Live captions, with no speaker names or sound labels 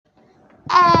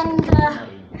And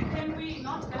can we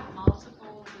not have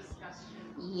multiple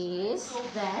discussions? yes, So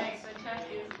that. like the chat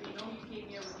is, we know you came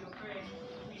here with your friend,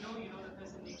 we know you know the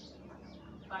person next to you,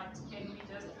 but can we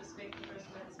just respect the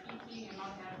person that's speaking and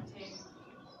not have 10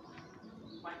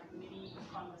 mini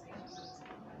conversations at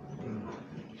the same time?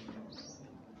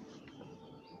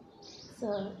 So,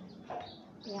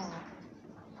 yeah.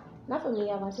 Not for me,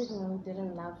 I wanted to know who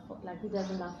didn't love, who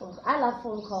doesn't love phone calls. I love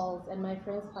phone calls, and my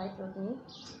friends fight with me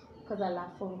because I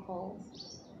love phone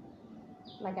calls.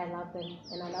 Like, I love them,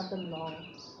 and I love them long.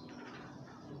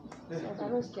 So that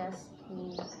was just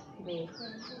me there.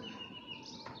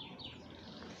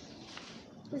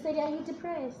 They said, are you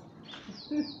depressed?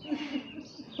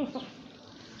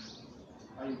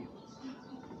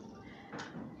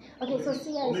 Okay, so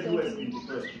Sia is Maybe who has going been to...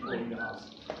 depressed before in the house?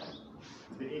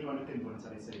 Is there anyone who can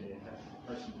voluntarily say they have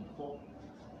depression before?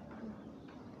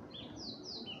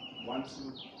 1, 2,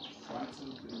 1, 2,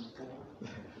 3, 4,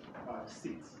 5,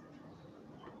 6,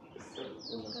 7,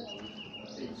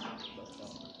 8.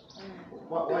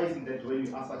 Why isn't that when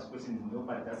you ask such questions,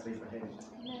 nobody does raise their hand?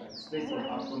 Like straight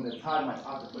from the time I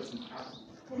ask the question,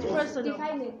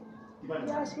 Define it.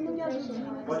 Yes,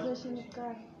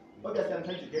 obviously, I'm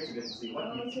trying to get to that to say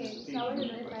what makes you Okay, think so I want to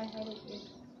you're know if I had it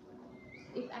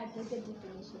if I get the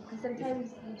definition. Because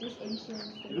sometimes you just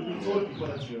anxious. You've been told before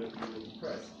that you're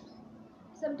depressed.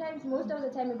 Sometimes, most of the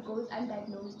time, it goes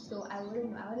undiagnosed. So I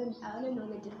wouldn't. I want to know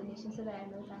the definition so that I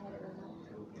know if I had it or not.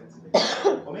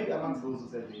 Or maybe amongst those who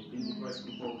said they've been depressed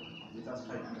before, they just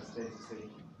try to understand to say,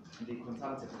 they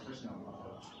consult a professional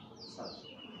about such.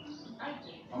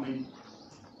 How many?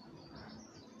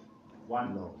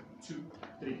 1, 2,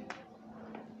 3.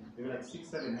 There were like 6,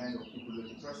 7 hands of people who were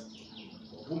depressed,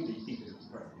 or whom they think they were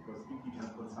depressed, because if you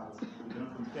cannot consult, you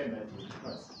cannot confirm that you were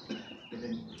depressed. And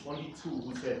then only 2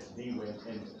 who said they were,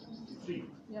 and 3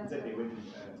 who said they went to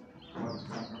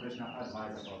some professional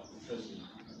advice about depression.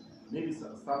 Maybe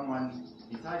someone,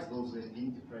 besides those who have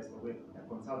been depressed or who have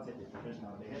consulted a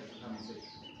professional, they have to come and say,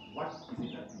 what is it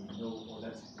that we know or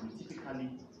that we typically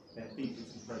think is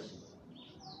depression?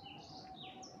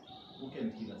 Who can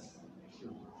give us?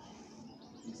 Sure.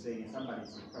 You say somebody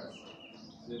is depressed. So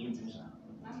they're going to share.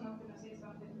 I'm not going to say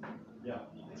something. Yeah.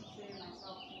 Let's say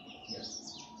myself. Yes.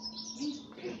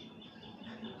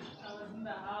 I was in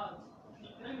the house.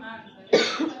 3 months. I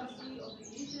didn't see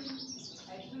obligations.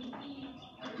 I didn't eat.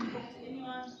 I didn't talk to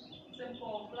anyone except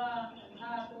for blah and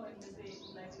Hato and they say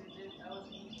like legit. I was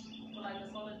for like a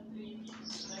solid 3 to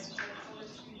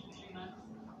 3 months.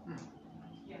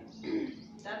 Yeah.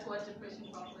 That's what depression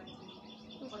felt like to me.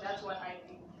 So that's what I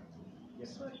think.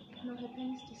 Yes. So, no, her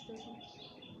parents disturbed me.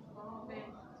 Oh, man.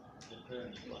 The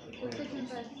second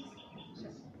part.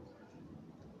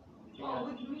 Oh,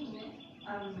 with me,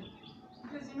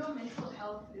 because mental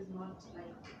health is not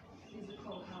like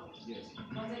physical health. Yes.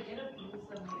 Once I get a bruise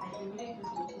somewhere, I immediately go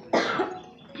to the doctor.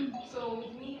 So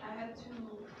with me, I had to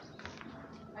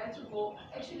go.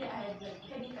 Actually, I had like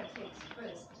panic attacks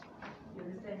first. You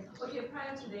understand? Okay,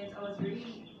 prior to that, I was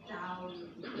very down,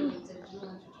 depressed, and didn't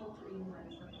want to talk to anyone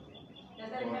and stuff like that. I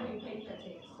started having panic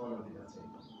attacks. How long did that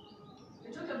take?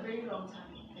 It took a very long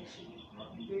time, actually.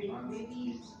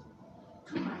 Maybe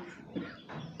 2 months. I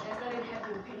started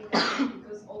having panic attacks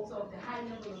because also of the high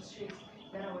level of stress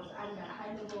that I was under,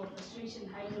 high level of frustration,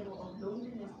 high level of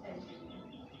loneliness, and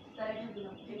started having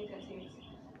panic attacks.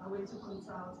 I went to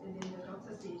consult, and then the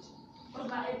doctor said,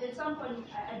 at some point,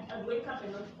 I'd wake up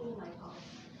and not feel my pulse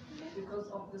because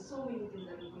of the so many things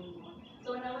that were going on.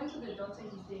 So when I went to the doctor,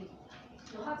 he said,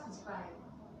 your heart is fine.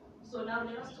 So now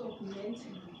let us talk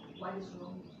mentally what is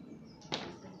wrong with you.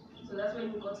 So that's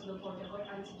when we got to the point. I got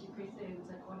antidepressants,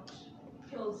 I got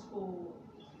pills for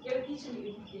each and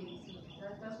everything. So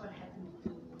that's what happened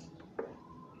with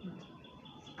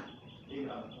me.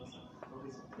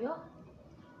 Yeah.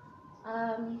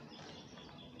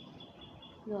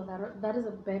 No, that is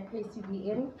a bad place to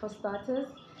be in, for starters.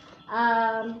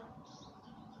 I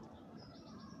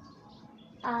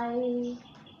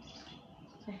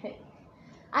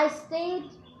stayed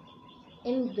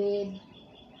in bed,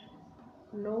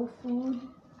 no food,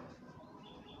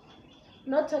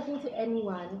 not talking to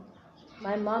anyone,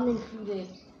 my mom included.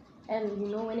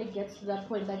 And when it gets to that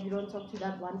point that you don't talk to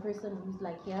that one person who's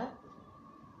like, yeah,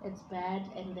 it's bad,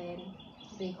 and then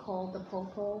they call the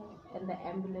popo and the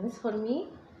ambulance for me,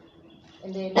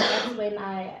 and then that's when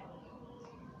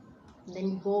then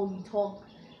you go, you talk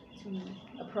to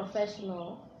a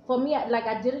professional. For me,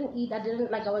 I didn't eat, I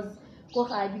was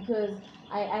kohai because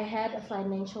I had a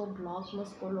financial block,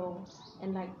 Moskolo,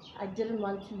 and I didn't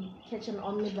want to catch an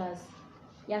omnibus.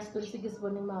 yes,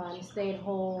 stay at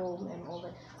home and all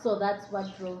that. So that's what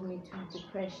drove me to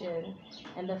depression,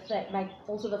 and the fact, like,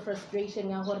 also the frustration.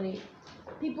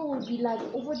 People will be like,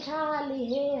 "Oh, Charlie,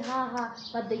 hey, ha ha,"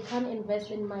 but they can't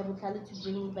invest in my vocabulary to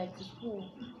bring me back to school.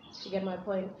 You get my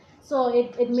point? So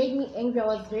it made me angry. I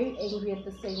was very angry at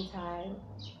the same time,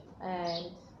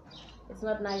 and it's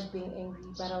not nice being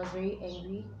angry, but I was very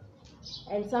angry.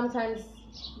 And sometimes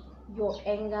your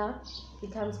anger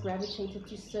becomes gravitated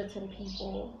to certain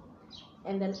people,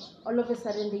 and then all of a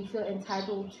sudden they feel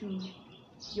entitled to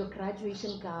your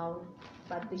graduation gown,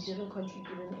 but they didn't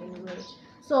contribute in any way.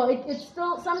 So it's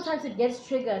still, sometimes it gets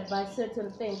triggered by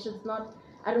certain things. It's not,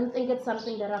 I don't think it's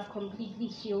something that I've completely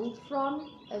healed from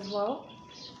as well,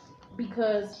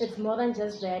 because it's more than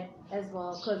just that as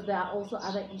well, because there are also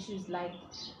other issues like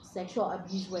sexual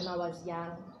abuse when I was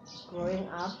young, growing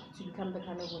up to become the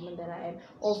kind of woman that I am.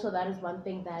 Also, that is one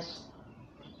thing that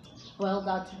boiled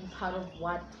out to be part of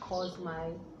what caused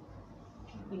my,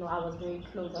 I was very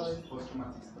close.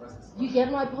 Post-traumatic stress disorder. You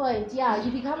get my point? Yeah,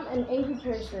 you become an angry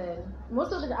person.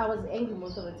 Most of it, I was angry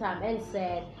most of the time, and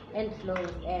sad, and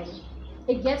closed, and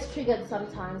it gets triggered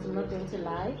sometimes. I'm not going to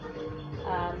lie.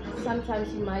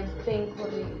 Sometimes you might think,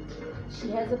 "Okay, she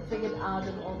hasn't figured out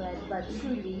and all that," but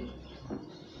truly,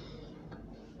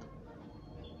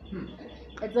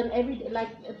 it's an everyday, like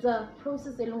it's a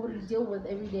process that you deal with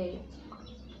every day.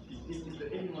 Is there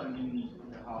anyone in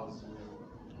the house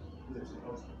who's a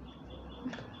house?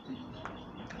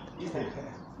 Is there?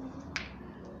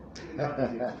 In the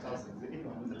house, is there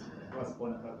anyone who was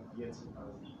born about the year 2000?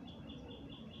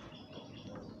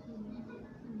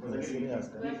 Because again,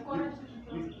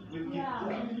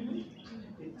 we've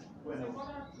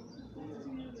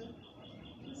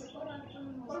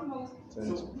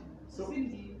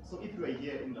So if you are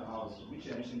here in the house, which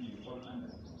generation do you fall under?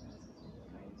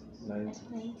 90.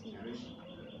 Generation.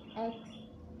 X,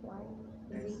 Y,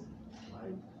 X, Z. Y,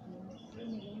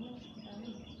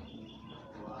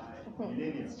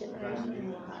 Millennials.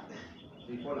 millennials.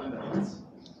 They fall under what?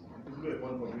 People were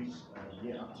born from which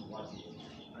year up to what year?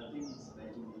 I think it's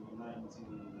 1989 to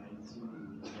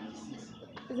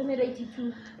 1996. Isn't it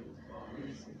 82?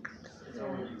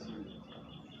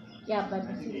 Yeah, but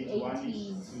between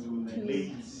 80s to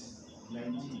late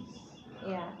 90s.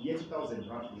 Yeah. Year 2000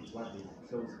 roughly is what they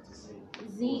close to say.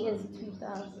 Z is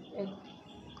 2000.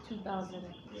 2000.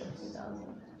 Yes.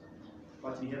 2000.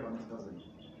 But we have 1,000.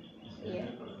 Yeah.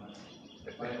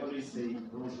 But I always say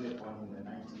those who were born in the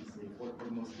 90s, they fall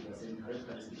almost to the same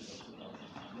characteristics of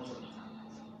 2000, most of the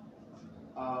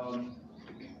time.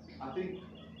 I think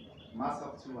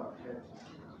myself too, I've had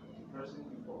depression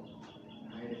before.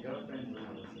 I had a girlfriend when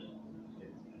I was a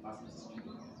master's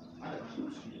student. I had a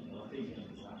master's student, I was taking an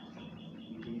exam.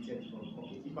 We dated from,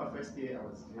 in my first year, I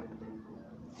was very grateful.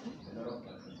 A lot of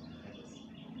girlfriends on campus.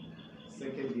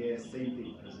 Second year, same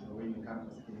thing, because when you come to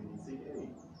second year, they say, hey,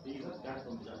 he's not that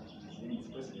from that, his name is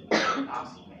President.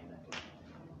 Absolutely.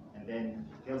 And then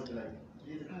girls be like,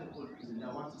 there's a guy called President, I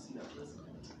want to see that person.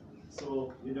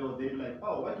 So, they'll be like,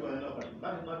 oh, what do I know about him? I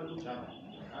don't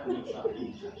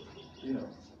know.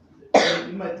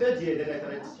 In my third year, then I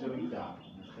started slowing down.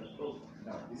 I thought, oh,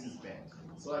 no, this is bad.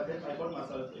 So I got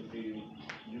myself a very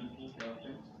beautiful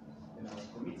girlfriend, and I was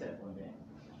committed on that.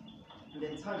 And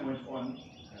then time went on,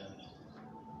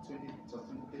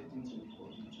 2013,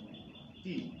 2014,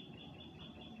 2015,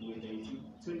 we were dating.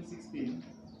 2016,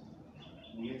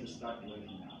 we had to start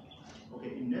working now.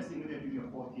 Okay, in nursing, when you're doing your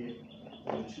fourth year,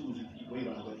 you choose where you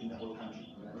want to work in the whole country,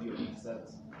 where you're in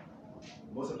service.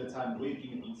 Most of the time, where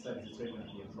you're doing service is where you're going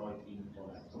to be employed in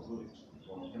for good,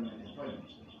 for permanent employment.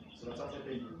 So that's what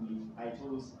happened with me. I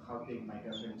chose Gauteng, my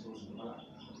girlfriend chose Mpumalanga.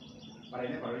 But I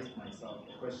never raised myself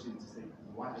a question to say,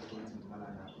 why are you going to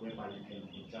Mpumalanga, whereby you can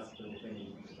just build a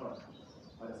family in Pretoria?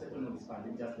 But I said, oh no, it's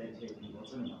fine, just let her be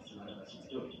autonomous in whatever she's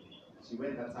doing. She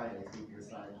went that side, I stayed this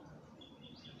side.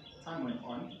 Time went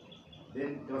on,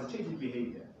 then there was a change in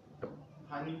behavior.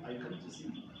 Honey, are you coming to see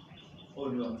me? Oh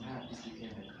no, I'm tired this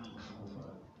weekend, I can't come over.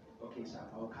 Okay,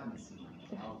 Sharp, I'll come and see you.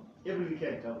 Every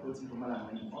weekend I'll go to Mpumalanga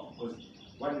and I'm off, because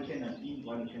one weekend I'm in,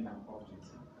 one weekend I'm off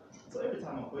duty. So every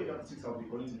time I'm going up to 6, I'll be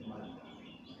going to Mpumalanga.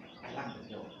 I like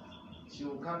the girl. She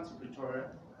will come to Pretoria,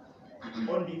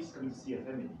 on leave she's coming to see her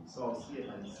family, so I'll see her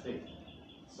by mistake.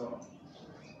 So,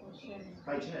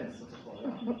 by chance, sort of all,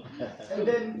 yeah. And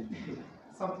then,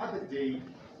 some other day,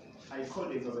 I called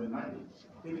her, it was on Monday.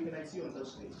 Baby, can I see you on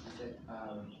Thursday? She said,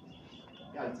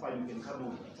 yeah, it's fine, you can come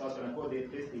over. So I was going to go there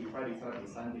Thursday, Friday, Saturday,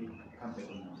 Sunday, come back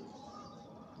on Monday.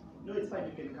 No, it's fine,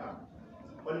 you can come.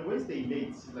 On Wednesday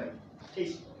late, she's like,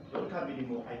 hey, don't come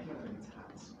anymore, I think I'm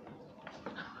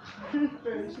tired. Yeah,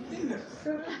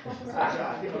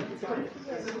 I think I'll be fine.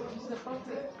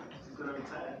 She's gonna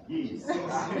retire. Yes. Oh,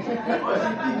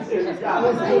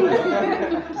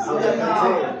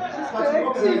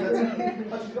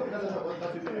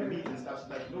 But we're gonna meet and stuff. She's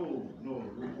like, no,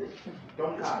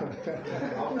 don't come.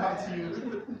 I'll come to you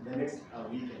the next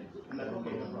weekend. I'm like,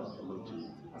 okay, no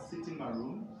problem. I sit in my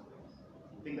room,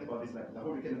 think about this, like the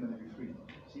whole weekend I'm gonna be free.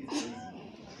 She's crazy.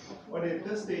 On the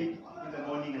Thursday in the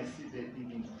morning, I sit there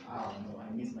thinking, oh no, I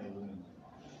miss my woman.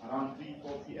 Around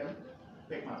 3-4 p.m.,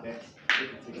 pack my bags,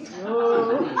 take a taxi.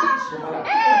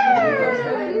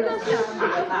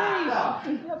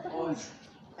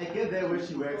 I get there where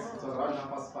she works, it was around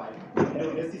 5:30. You know,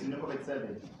 let's see, you know, at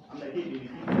 7. I'm like, hey, baby,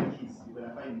 give me the keys. You're going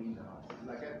to find me in the house. She's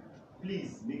like,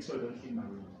 please, make sure you don't clean my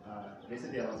room.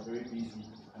 Yesterday I was very busy.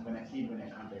 I'm going to clean when I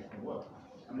come back from work.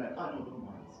 I'm like, oh, no, don't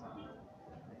worry. It's fine.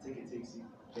 I take a taxi,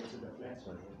 get to the flat.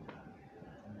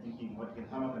 I'm thinking,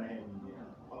 how am I going to have in there?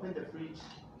 Open the fridge.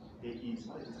 There is,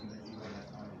 what is this thing that you call that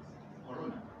nowadays?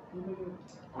 Corona.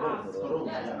 Corona.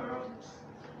 Yeah.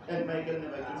 And my girl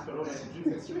never drinks Corona, she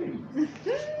drinks extreme.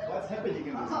 What's happening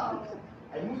in this house?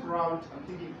 I move around, I'm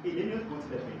thinking, hey, let me not go to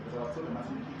the bed, because I was told the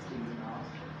mustn't keep things in the house.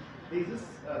 There's this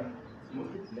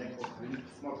mostly black or green,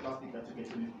 small plastic that you get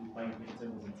when you buy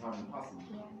vegetables in town in Passy.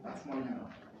 That's small now.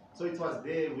 So it was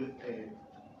there with a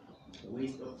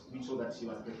waste of which showed that she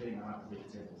was preparing her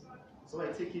vegetables. So I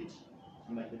take it,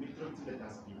 I'm like, let me throw it to the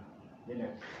dustbin. Then I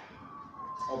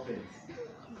open it.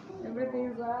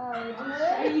 Everything's loud.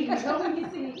 Hey, don't you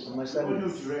see? Oh, no,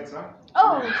 Durex, huh?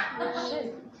 Oh,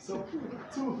 shit. So,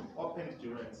 2 opened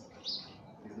Durex.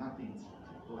 There's nothing.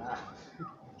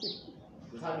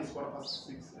 The time is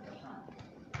 6:15 at the time.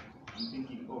 I'm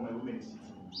thinking, oh, my woman is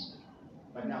cheating on me.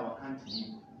 But now I can't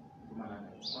leave Pumalanga.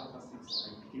 It's 6:15.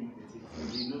 I came with the taxi.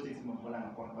 They no taxi from Pumalanga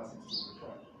 6:15 to the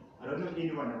shop. I don't know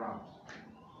anyone around.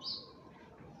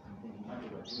 I'm thinking, what do I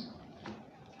do?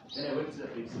 Then I went to the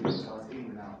place, so I was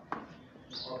angry now.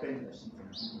 Opened the sheet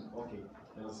and thinking, okay,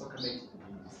 there was soccer match in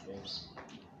this bed.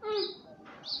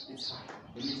 It's fine.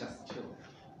 Let me just chill.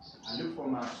 I look for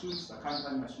my shoes. I can't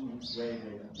find my shoes where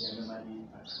they are normally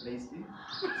placed in.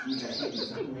 It means I think there's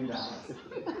something in the house.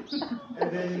 And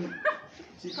then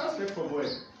she comes back from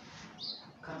work.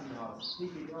 Comes in the house. Hey,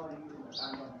 baby, how are you?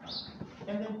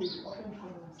 And then baby, open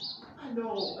condoms. I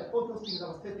know. I bought those things. I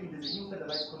was testing. There's a new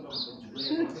fertilized condom that you wear.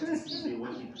 I wanted to see if they're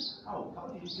working. How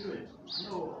did you do it?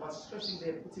 No, I was stretching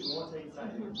there, putting water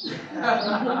inside.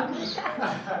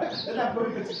 Then I'm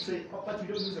going to say, oh, but you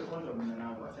don't use a condom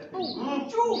now. What's happening?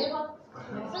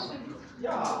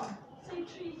 Yeah.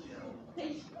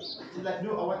 She's like, no,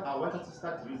 I want her to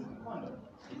start using a condom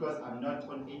because I'm not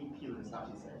on any pill and stuff,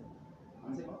 she said.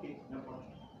 I'm saying, okay, no problem.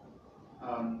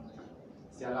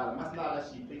 Maslala,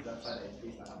 she takes that side, I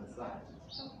face the other side.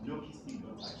 No kissing,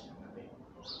 no touching, nothing.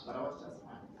 But I was just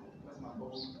fine. That's my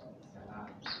bone.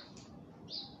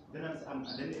 Then and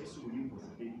then the extra you was a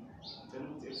baby. Then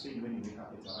what you say when you wake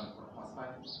up, it's around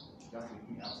 5:15. Just wake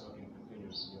me up so I can prepare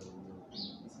your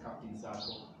captain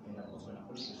circle and I was going to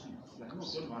put the sheet. She's like, no,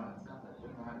 don't want to cut that.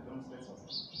 Don't stress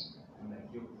yourself. I'm like,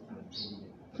 yo,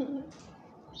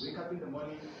 wake up in the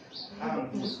morning,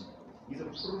 he's a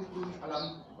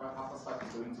alarm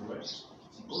 5:30 going to work.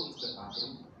 She goes to the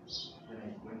bathroom, then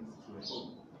I went to her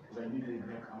home. Because I needed to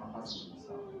make my husband and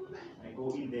stuff. I go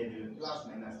in there, the plus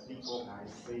minus 3-4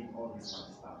 guys saying all this kind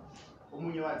of stuff.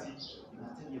 Omunyawati, I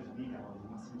tell you to be now, you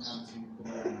mustn't come to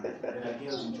Pumalanga. There are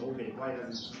girls in Joburg, why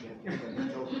doesn't she get girls in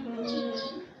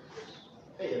Joburg?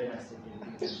 Hey, then I said,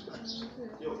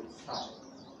 yo, stop.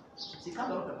 She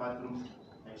comes out of the bathroom,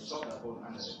 I shot her phone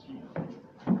under the pillow.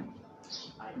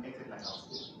 I acted like I was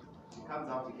sleeping. She comes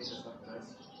out to get her stuff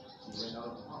dressed. She went out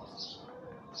of the house.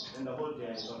 Then the whole day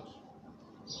I thought,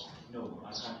 no,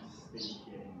 I can't stay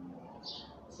here anymore.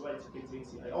 So I took a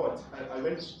taxi. I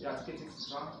went to get a taxi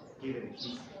truck, gave her the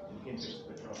keys, and came back to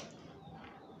petrol.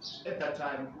 At that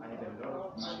time, I had a lot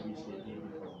of money which they gave me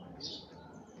for my day.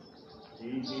 They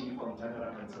didn't pay me from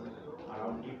January until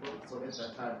around April. So at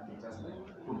that time, they just like,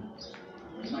 boom.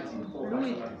 Imagine 4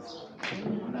 salaries.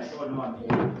 And I thought, no, I'm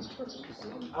here.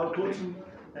 I would go to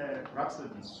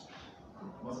Rhapsodies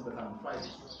most of the time on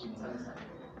Fridays in Talisman.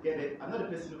 I'm not a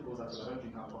person who goes out to I don't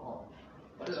drink alcohol.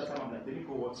 But at that time, I'm like, let me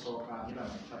go watch soccer, give her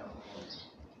my try alcohol.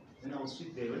 Then I will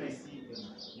sit there. When I see a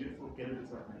beautiful girl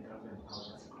with my girlfriend, I'll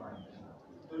just cry.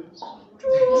 There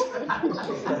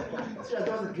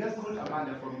was a girl called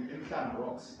Amanda from Implana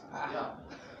Rocks. Yeah.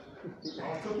 I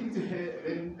was talking to her,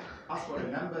 then asked for the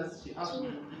numbers. She asked me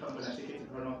if I'm going to take it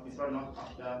to Vernon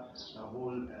after the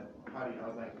whole party. I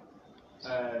was like,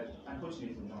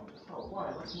 Unfortunately, no. Oh,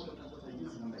 why? What mode of transport are you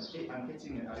using? I'm like, hey, I'm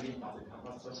catching an array bus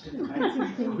at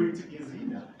 9:30 going to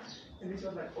Gezina. And then she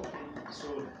was like, okay. So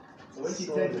when she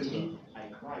turned to me, I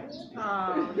cried.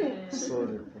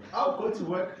 Sorry. I'll go to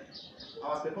work. I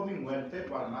was performing well,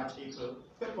 February, March, April,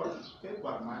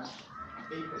 March,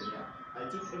 April, yeah. I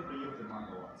took Employee of the Month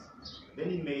awards. Then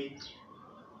in May,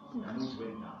 my mood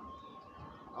went down.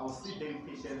 I was sit there with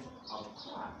patients, I would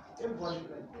cry. Everyone would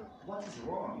be like, what is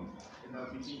wrong? And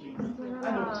I'll be thinking,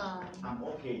 I know, I'm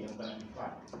okay, I'm gonna be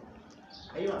fine.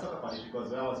 I even talk about it because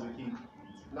when I was working,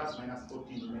 plus minus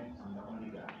 14 women, I'm the only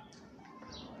guy.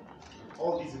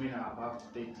 All these women are above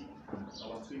 30, and I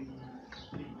was 23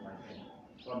 by then.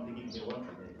 So I'm thinking they won't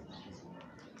forget this woman.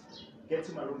 Get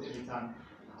to my room every time,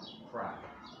 cry.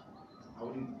 I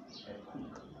wouldn't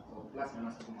cook for plus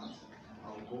minus 2 months. I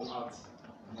would go out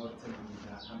and I would tell them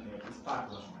that I'm there. This part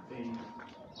was my thing.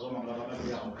 I'm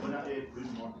gonna eat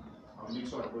Bridgemont. I'll make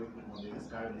sure I go to Bridgemont. There's this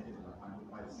guy related to my family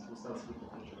who sells food for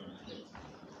children and kids.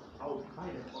 I would cry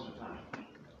that all the time.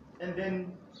 And then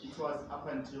it was up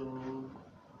until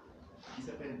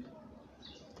December,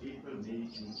 April, May,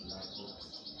 June, July,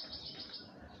 August.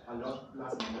 I lost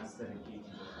plus minus 7 kg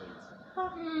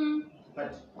of weight.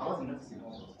 But I wasn't noticing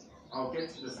August. I'll get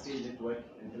to the stage at work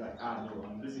and be like, no,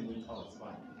 I'm losing weight, oh, it's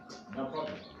fine. No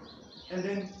problem. And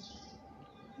then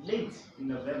late in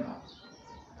November,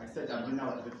 I said I'm running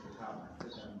out of it to come. I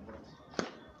said I'm not.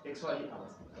 Actually, I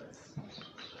was depressed.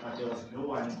 But there was no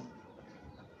one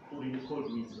who really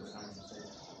called me to the side and said, is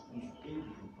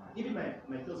everything fine? Even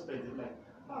my close friends, they were like,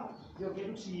 you're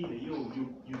getting cheated.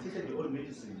 You tasted your own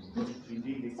medicine because you've been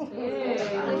doing this.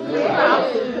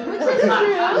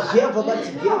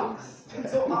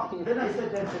 So then I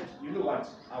said that, you know what?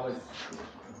 I was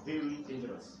very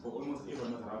dangerous for almost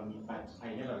everyone around me, but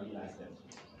I never realized that.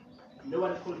 No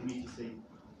one called me to say,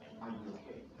 are you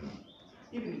okay?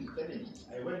 Even suddenly,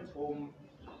 I went home,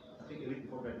 I think a week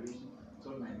before graduation,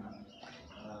 told my mom,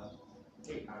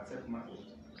 hey, I accept my food.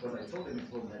 Because I told them at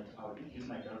home that I would introduce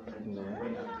my girlfriend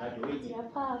when I'm graduating.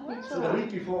 So the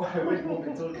week before, I went home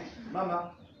and told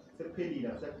Mama, said, Penny, I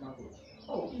accept my food.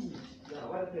 Oh, easy. Yeah,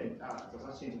 what happened? Because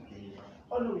I changed the behavior.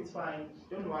 Oh, no, it's fine.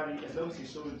 Don't worry. As long as she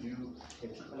showed you a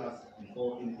class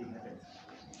before anything happens,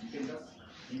 you can just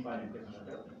be fine and get my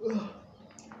girlfriend.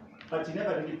 But you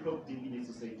never really probed deeply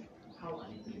to say, how are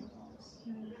you feeling about this?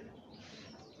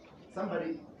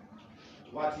 Somebody,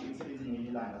 what you said is in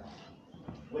Milana.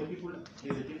 When people,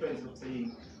 there's a difference of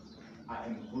saying, I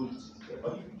am good.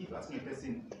 Or if you ask me a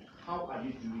person, how are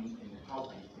you doing and how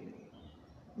are you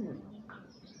feeling?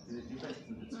 There's a difference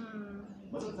between the two.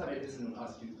 Most of the time, a person will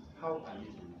ask you, how are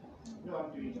you doing? No, I'm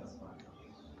doing just fine.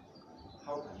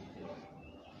 How are you feeling?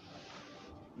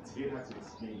 It's very hard to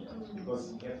explain that because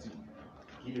you have to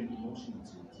give an emotion to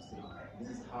say, this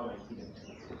is how I feel.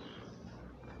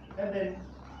 And then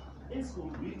in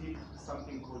school, we did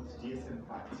something called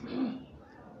DSM-5.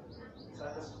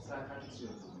 Psychiatry, she's a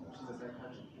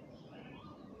psychiatrist.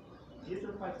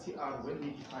 DSM-5TR, when we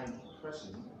define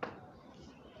depression,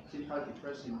 clinical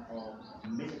depression or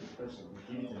major depression,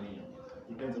 we give it a name.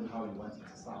 Depends on how you want it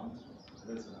to sound,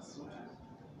 that's going to suit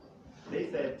you.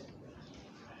 They said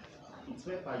it's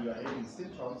whereby you are having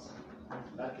symptoms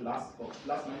that last for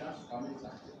plus minus how many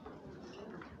times?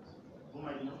 Who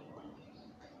might know?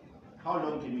 How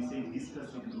long can we say this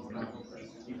person is now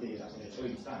depressed if they are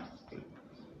showing signs?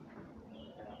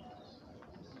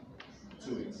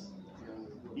 2 weeks.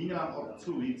 Minimum of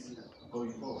 2 weeks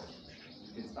going forward,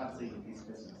 you can start saying this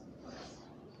person is depressed.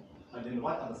 And then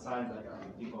what are the signs that I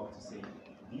can think of to say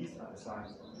these are the signs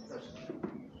of depression?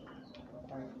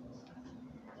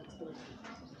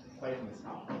 Quietness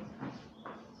how?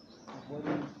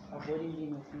 Avoiding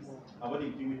being with people.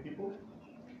 Avoiding being with people?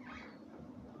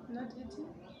 Not eating.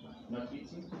 Not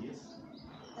eating, yes.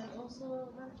 And also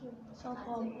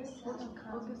Self-harm.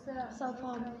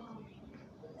 Self-harm.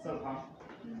 Self-harm.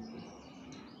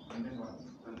 And then what?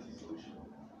 Antisocial.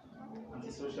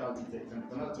 Antisocial is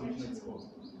another solution. It's called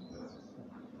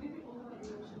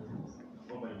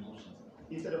over emotions.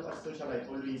 Instead of antisocial, I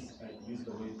always use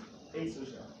the word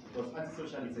asocial because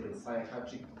antisocial is a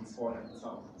psychiatric disorder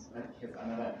itself that has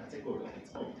another category of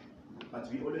its own. But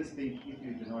we always think if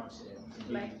you do not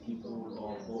engage with people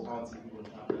or go out with people,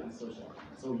 you are antisocial.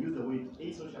 So use the word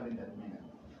asocial in that manner.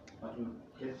 But we'll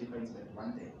get deeper into that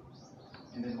one day.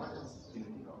 And then what else is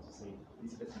difficult to say?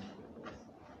 This person is depressed.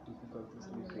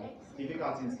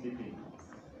 Difficulty in sleeping.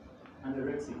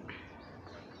 Anorexia.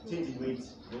 Changing weight,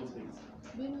 those things.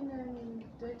 being in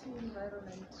a dirty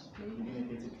environment.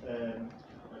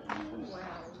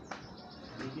 Wow.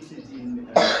 Implicit in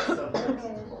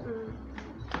self-worth.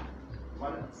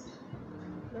 What else?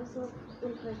 Lots of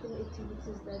interesting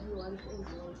activities that you want to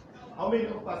enjoy. How many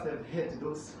of us have had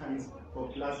those signs for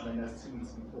plus minus 2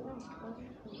 weeks before?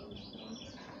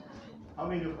 How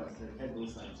many of us have had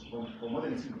those signs for more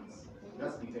than 2 weeks?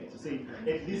 That's the fair to say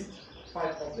at least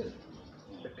 5 of them.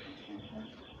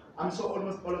 I'm sure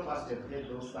almost all of us have had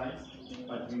those signs,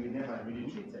 but we will never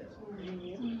really treat it.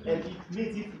 And it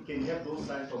means if you can have those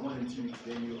signs for more than 2 weeks,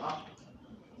 then you are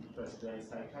depressed. There is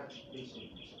psychiatric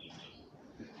patient.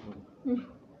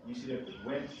 You should have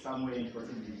went somewhere and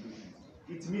gotten medication.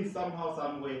 It means somehow,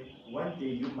 somewhere, one day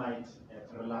you might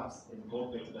relapse and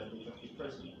go back to that state of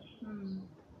depression.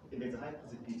 And there's a high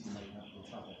possibility you might have to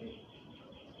travel again.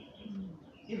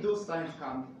 If those signs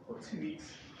come for 2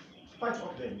 weeks, 5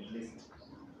 of them at least,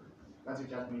 as you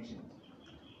just mentioned,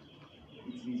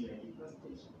 it means you're a depressed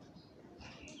patient.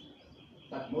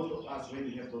 But most of us, when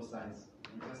we have those signs,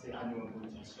 we just say, I know I'm going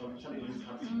to be strong. Shall we just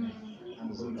have to I'm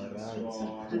going to be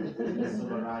strong. It's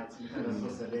all right. You can also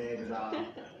select and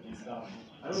stuff.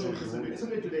 I don't know if it's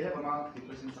okay. Do they have among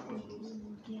depression support groups?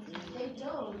 They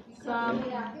don't. Some.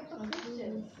 They are paper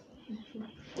Christians.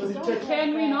 Can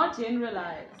we not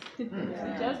generalize?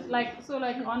 Just like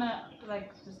on a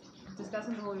just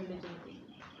discussing the whole religion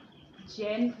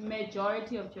thing.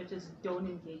 Majority of churches don't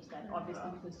engage that,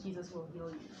 obviously, because Jesus will heal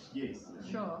you. Yes.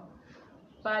 Sure.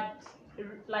 But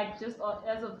like just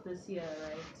as of this year,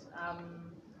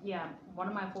 right? One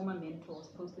of my former mentors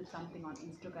posted something on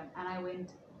Instagram, and I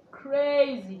went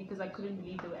crazy because I couldn't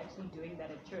believe they were actually doing that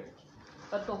at church.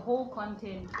 But the whole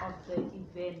content of the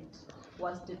event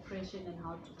was depression and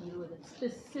how to deal with it,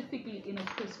 specifically in a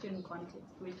Christian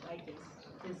context, which I guess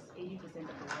is 80% of the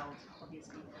world,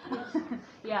 obviously.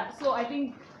 So I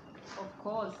think, of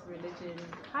course, religion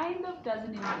kind of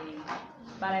doesn't engage,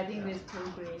 but I think there's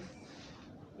progress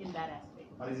in that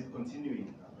aspect. But is it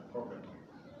continuing the program?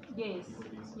 Yes.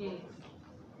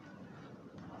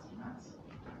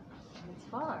 It's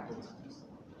far.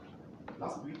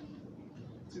 Last week,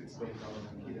 2 weeks back, I was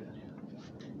in Kenya.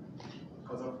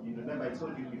 Because of, you remember I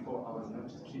told you before, I was not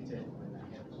treated when I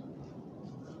had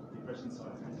depression, so I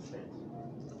was state.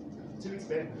 2 weeks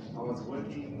back, I was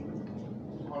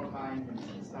working all time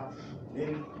and stuff.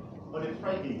 Then on a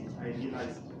Friday, I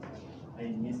realized I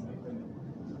missed my family.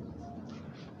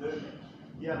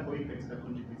 Going back to the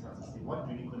contributors to see what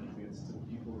really contributes to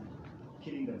people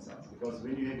killing themselves. Because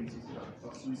when you have suicidal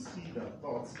thoughts, you see the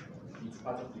thoughts, it's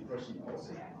part of depression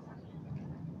also.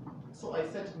 So I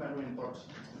sat in my room and thought,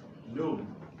 no,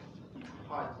 it's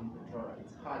hard in Pretoria,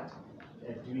 it's hard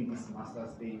doing this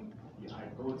master's thing. I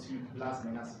go to plus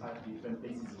minus 5 different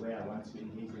places where I want to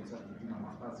engage and so I do my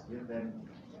master's with them.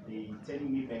 They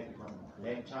telling me back because of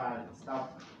lecture and stuff.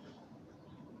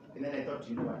 And then I thought,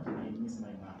 you know what, I miss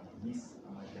my mom, I miss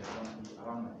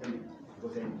around my family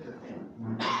because I needed a family.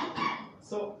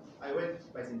 So I went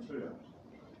by Centurion.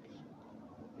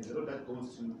 There's a road that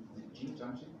goes to the Gym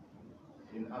Junction,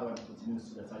 and the other one continues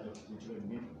to the side of Centurion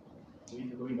Middle. So if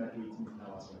you're going that way, it means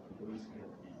now as well, you're going to get.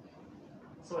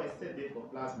 So I stayed there for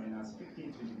plus minus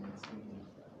 15, 20 minutes thinking,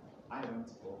 I want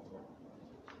to go home.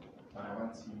 But I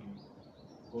want to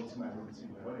go to my room too.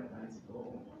 I don't have to go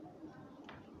home.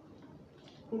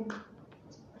 Boom.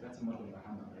 I got him up in the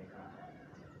hammer.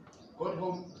 Got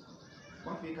home.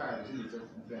 One week I was in the church.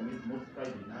 I missed most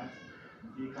Friday night.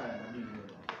 And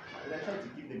I tried to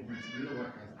give them hints. You know what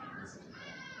kind of this is?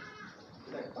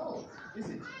 They're like, oh, is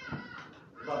it?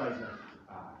 Baba is like,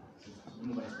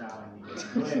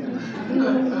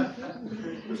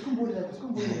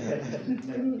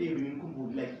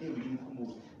 like every Kumbu.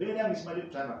 When I'm Ismail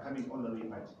driver coming on the way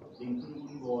back, in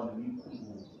Kumbu and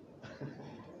Kumbu.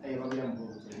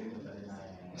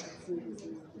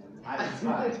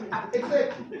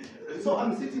 Exactly. So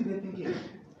I'm sitting there thinking,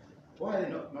 why are they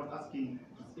not asking?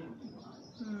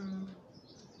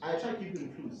 I tried giving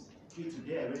clues.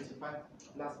 Today I went to 5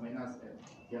 plus minus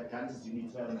their guidance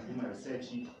units where I do my research.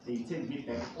 They send me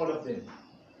back, all of them,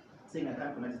 saying I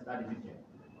can't connect to study with them.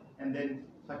 And then,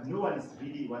 but no one is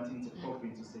really wanting to talk me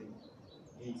to say,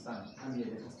 hey son, come here,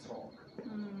 let us talk.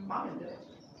 Mom and dad,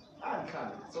 I'm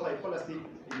trying. So I fall asleep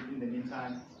in the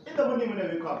meantime. In the morning when I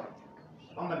wake up,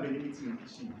 I'm going to be meeting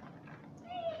with she.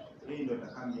 Hey daughter,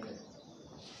 come here.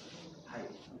 Hi,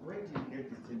 where do you get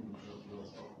this thing of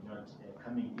yours of not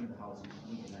coming in the house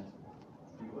in the night?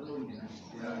 We all know in the night.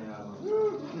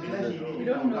 We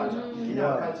don't know. In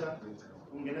our culture,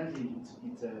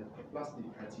 it's a plastic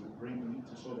that you bring in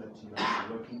to show that you are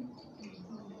working.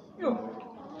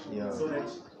 So that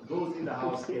those in the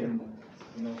house can,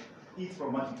 eat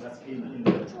from what you just came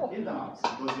in the house.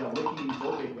 Because you are working in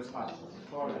both the part.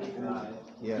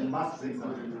 You must say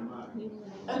something.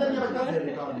 And then you are just there,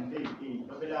 hey,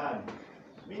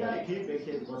 Me, I came back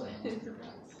here because I missed you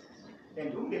guys. And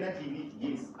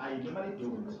yes, I normally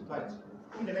don't, but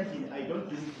I don't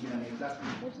drink in a plastic.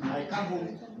 I come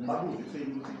home, Babu is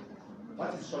saying,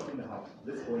 what is short in the house?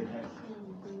 Let's go and have it.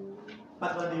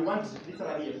 But when they want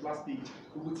literally a plastic,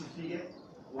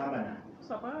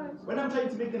 when I'm trying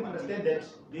to make them understand that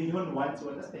they don't want to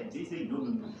understand, they say, no,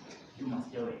 you must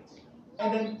hear it.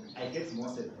 And then I get more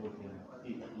set for them.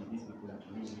 These people are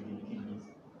really making me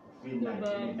feel like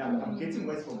I'm getting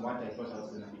worse from what I thought I was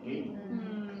going to be gaining.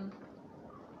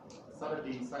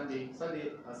 Saturday, Sunday,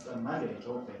 as a Monday, I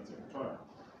drove back to Victoria.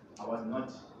 I was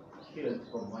not killed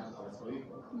from what I was going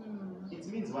for. It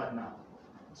means what now?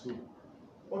 So,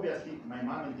 obviously, my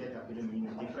mom and dad are feeling in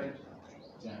a different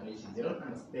generation. They don't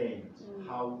understand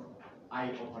how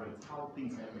I operate, how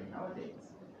things happen nowadays.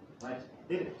 Right?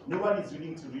 No one is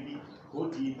willing to really go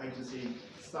deep and to say,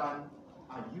 son,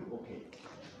 are you okay?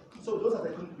 So those are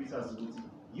the contributors.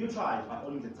 You try, but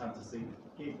only the time to say,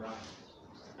 hey, brother,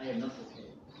 I am not okay.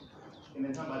 And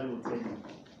then somebody will tell you,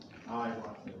 I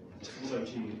want to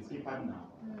sleep at now.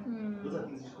 Those are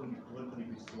things which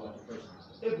contribute to our depression.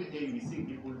 Every day we see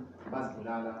people bas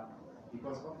bulala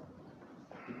because of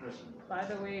depression. By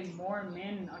the way, more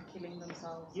men are killing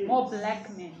themselves. Yes. More black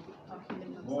men are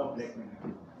killing themselves. More black men are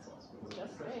killing themselves.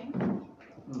 Just saying.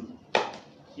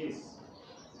 Yes.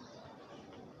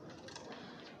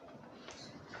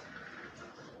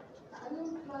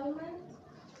 Unemployment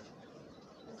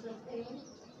is a thing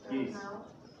right now,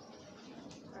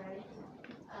 right?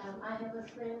 I have a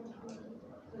friend who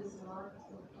is not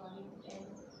employed, and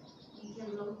you can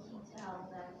low-key tell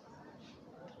that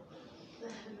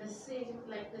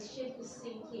the ship is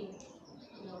sinking,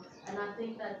 and I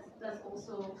think that's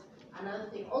also another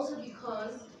thing. Also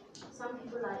because some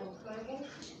people are employable,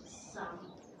 some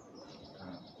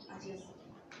are just,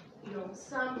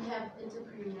 some have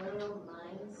entrepreneurial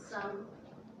minds, some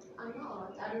are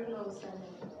not. I don't know what's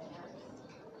happening with that.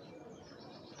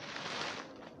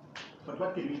 But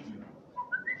what can we do?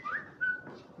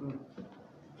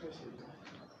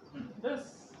 This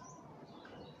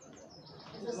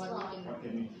It's a song. What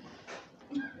can we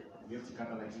do? We have to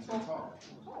kind of like this and talk.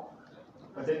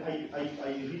 But then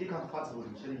are you really comfortable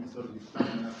in sharing your story with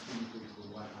someone else for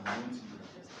what I'm going to do?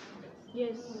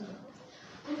 Yes.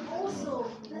 And also,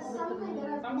 there's something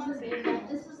that I've been saying that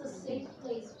this is a safe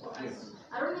place for us. Yes.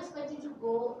 I don't expect you to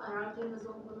go around doing this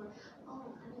whole thing like,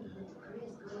 oh, I need to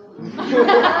praise God.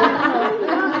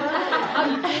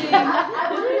 I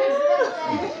wouldn't expect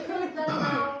that because then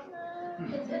now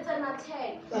it's an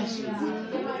attack. You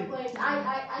get my point?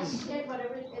 I shared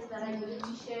whatever it is that I needed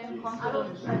to share. I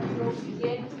don't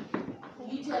get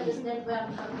you to understand where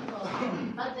I'm coming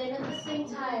from. But then at the same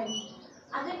time,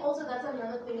 I think also that's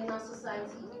another thing in our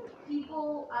society.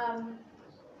 People,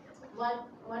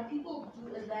 what people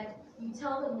do is that you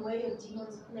tell them where your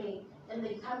demons play, and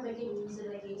they come back and use it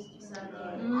against you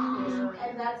someday.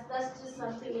 And that's just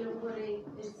something what it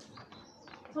is.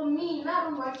 For me, not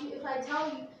on what you. If I tell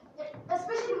you,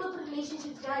 especially with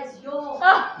relationships, guys, this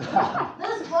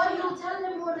boy, you'll tell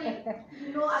him I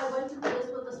went to this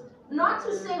with this. Not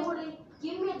to say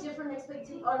give me a different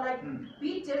expectation or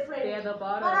be different. they're the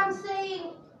bottom. But I'm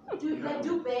saying, do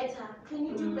better. Can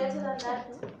you do better than that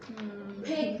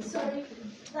pig? Sorry,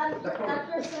 that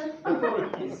person. The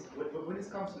problem is, when it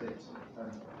comes to that,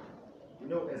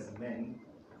 as men,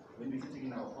 when we're sitting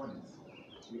in our corners,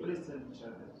 we always tell each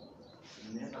other,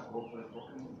 never go for a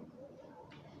broken woman.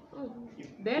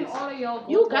 Then all of y'all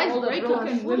You go for guys all the break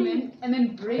broken us. women and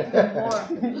then break them more.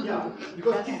 Yeah,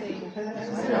 because Just saying.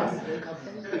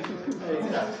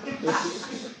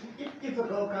 if a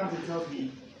girl comes and tells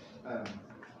me,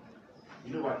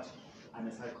 you know what, I'm a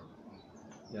psycho.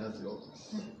 Yes, yo.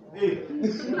 Hey.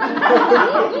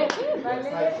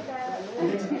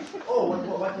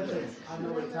 What happens? I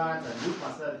know at times I lose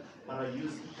myself, but I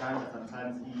use guns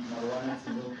sometimes, eat marijuana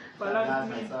to balance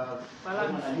myself. When I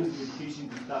use medication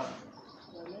to stuff.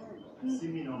 See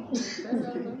me no more.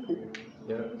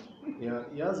 Yeah.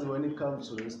 Yes, when it comes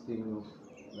to this thing of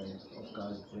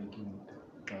guys breaking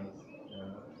guys,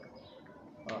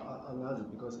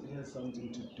 because it has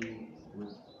something to do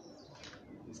with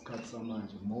this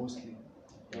Katsamanje mostly.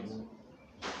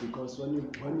 Because when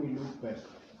we look back,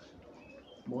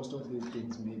 most of these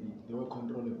things maybe they were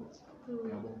controllable.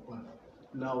 But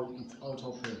now it's out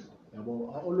of hand. I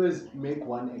always make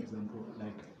one example,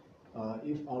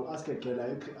 if I'll ask a girl,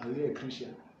 are you a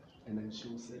Christian? And then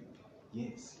she'll say,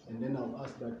 yes. And then I'll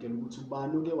ask that girl,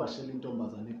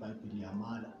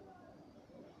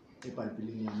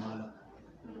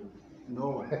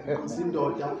 no, because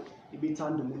indoda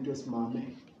ibithanda umuntu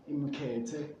esimame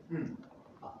imkhethe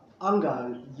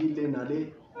angayile nale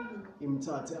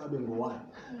imthathe abe ngowakhe,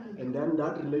 and then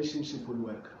that relationship will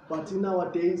work. But in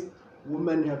nowadays,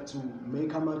 women have to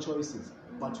make our choices.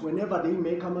 But whenever they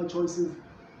make our choices,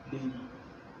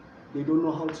 they don't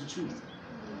know how to choose.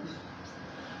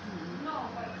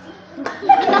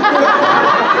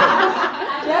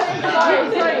 Yes, sorry.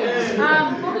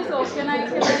 Professor,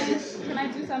 can I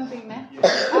do something, man?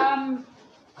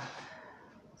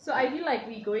 So I feel like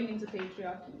we're going into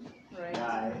patriarchy,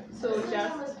 right? So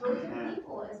just broken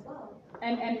people as well.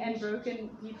 And broken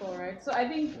people, right? So I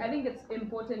think it's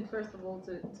important, first of all,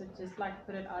 to just like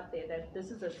put it out there that this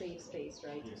is a safe space,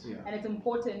 right? Yes. Yeah. And it's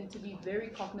important to be very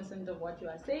cognizant of what you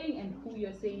are saying and who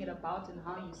you're saying it about and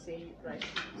how you say it, right?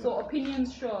 So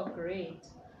opinions, sure, great,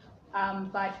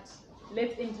 but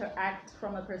let's interact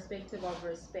from a perspective of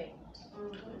respect.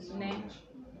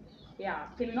 Yeah,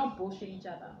 can we not bullshit each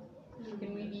other?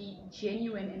 Can we be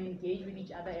genuine and engage with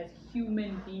each other as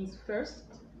human beings first,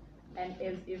 and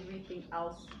as everything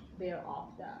else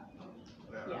thereafter?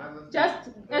 Yeah, just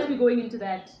as we're going into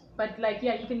that, but like,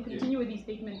 yeah, you can continue with these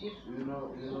statements if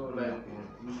like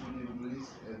we should embrace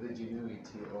the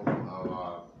genuinity of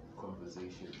our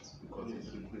conversations because it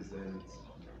represents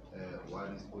what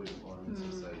is going on in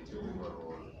society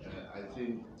overall. I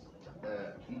think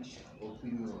each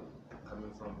opinion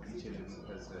coming from each and every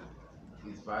person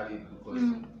is valid because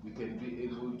we can be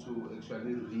able to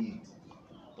actually read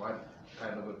what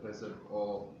kind of a person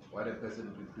or what a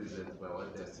person represents by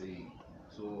what they're saying.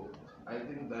 So I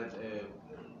think that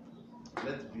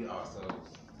let's be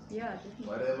ourselves. yeah, definitely.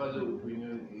 Whatever the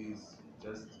opinion is,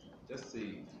 just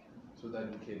say it so that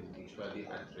we can actually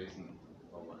address it.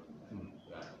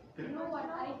 Yeah. You know what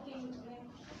I think, man?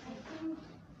 I think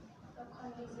the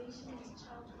conversation is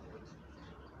childhood.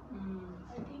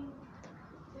 I think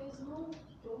there's no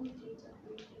don't date a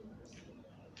broken person.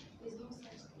 There's no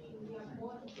such thing. We are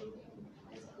born broken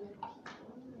as black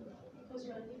people because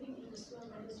you are living in the soil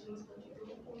that is yours, but you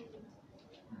don't own it.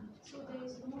 So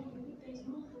there's no broken, there's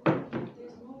no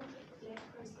black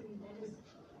person that is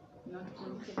Not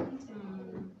broken.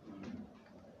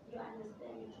 You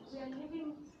understand? We are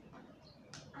living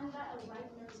under a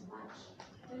white man's watch.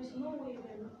 There is no way we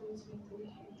are not going to be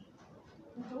broken.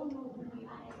 We don't know who we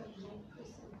are as a black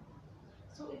person.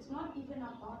 So it's not even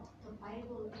about the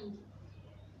Bible and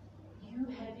you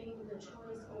having the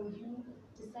choice or you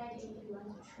deciding if you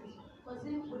want to choose. Because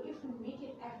then if we make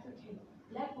it African,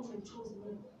 black women chose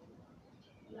men.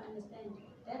 You understand?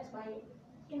 That's why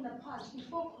in the past,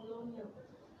 before colonial,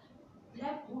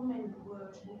 black women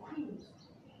were queens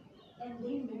and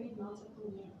they married multiple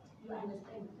men. You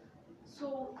understand?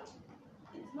 So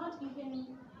it's not even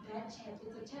that chat,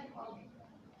 it's a chat of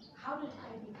how did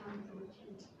I become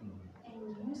broken? And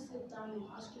you sit down and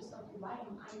ask yourself, why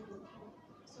am I broken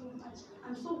so much?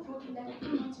 I'm so broken that I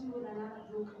don't want to be with another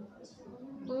broken person.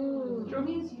 It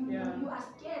means you are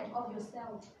scared of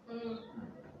yourself.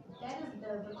 That is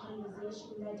the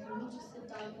conversation that you need to sit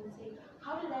down and say,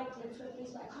 how did I get to a place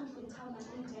where I can't even tell my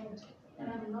own dad that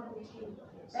I'm not okay?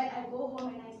 That I go home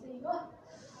and I say, yo,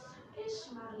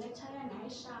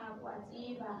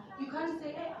 you can't say,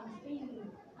 hey, I'm failing.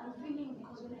 I'm failing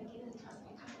because when I get in class,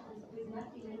 I can't answer. There's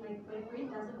nothing in my brain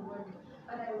doesn't work.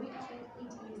 But I wake up at 8 and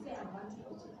I say I want to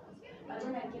go to class. But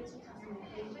when I get to class, my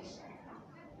brain just shuts down.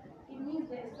 It means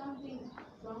there's something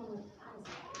wrong with us.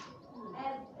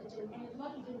 As a gen, and it's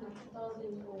not even like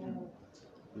 2000 or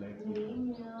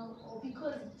millennial, or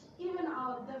because even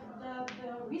the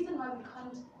reason why we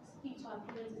can't speak to our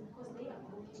parents is because they are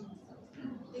broken themselves.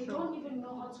 They don't even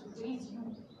know how to raise you.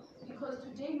 Because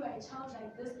today you are a child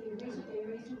like this, they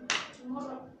raise you.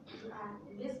 Tomorrow you are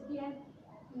lesbian,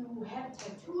 you have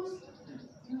tattoos,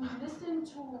 you listen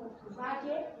to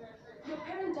reggae. Your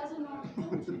parent doesn't know how to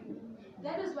talk to you.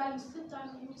 That is why you sit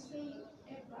down and you say,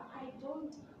 Ebra, I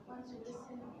don't want to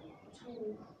listen to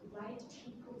white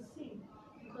people sing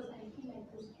because I feel like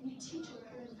this. You teach your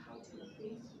parents how to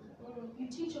raise you. You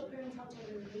teach your parents how to have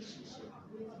a relationship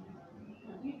with you.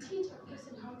 You teach a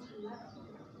person how to love you.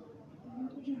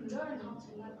 You learn how to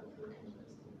love a broken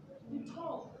person. You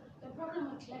talk. The problem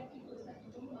with black people is that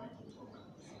you don't know how to talk.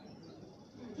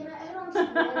 Can I add on to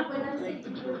that? When I say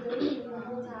you're very the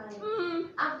whole time,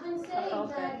 I've been saying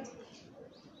that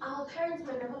our parents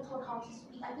were never taught how to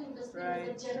speak. I think this is a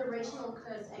generational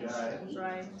curse, actually.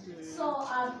 Right. So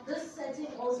this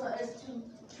setting also is to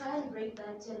try and break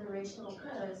that generational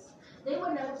curse. They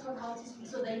were never taught how to speak,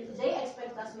 so they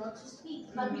expect us not to speak.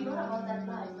 But we're not about that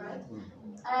life, right?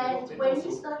 And when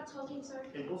you start talking, sorry.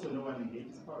 And also, no one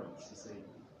engages parents to say.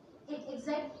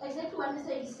 Exactly what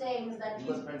he's saying is that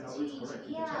because parents are always correct.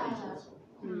 yeah.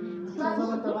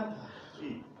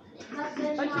 But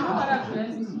then But you know what I've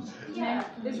learned? Yeah.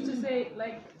 Is to say,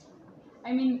 like,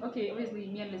 I mean, okay, obviously,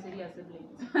 me and Leslie are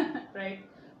siblings, right?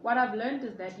 What I've learned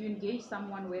is that you engage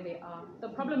someone where they are. The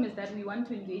problem is that we want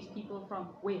to engage people from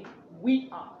where we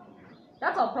are.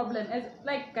 That's our problem. As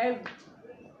like, guys,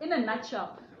 in a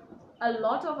nutshell, a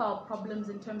lot of our problems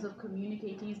in terms of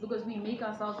communicating is because we make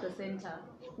ourselves the center.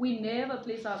 We never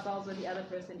place ourselves where the other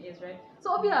person is, right?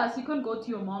 So obvious, you can't go to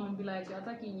your mom and be like, "You're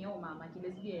attacking your mama,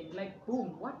 lesbian." Like,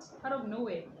 boom, what? Out of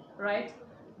nowhere, right?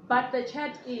 But the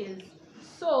chat is,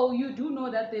 so you do know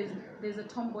that there's a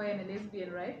tomboy and a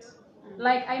lesbian, right?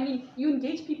 Like, I mean, you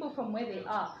engage people from where they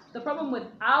are. The problem with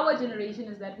our generation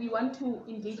is that we want to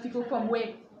engage people from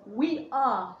where we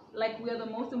are, like we are the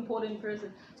most important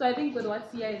person. So I think with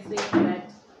what Sia is saying,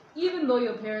 that even though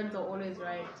your parents are always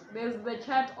right, there's the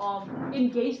chat of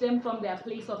engage them from their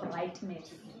place of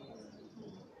rightness,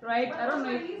 right? But I don't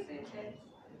also know. he said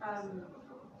that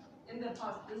in the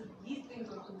past these things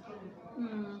were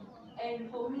controllable.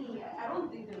 And for me, I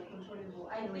don't think they were controllable.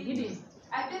 I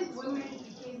think women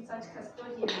became such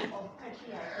custodians of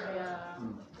patriarchy. Yeah.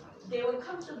 They were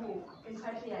comfortable in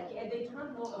patriarchy and they do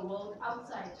not know a world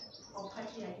outside of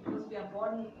patriarchy because we are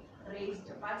born,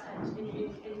 raised, battered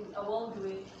in a world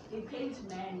where they paint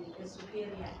man as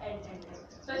superior and.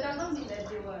 So it does not mean that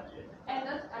they were. And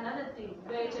that's another thing.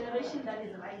 We're a generation that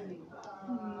is rising.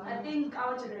 I think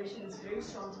our generation is very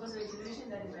strong because we're a generation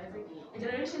that is rising, a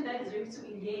generation that is ready to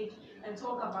engage and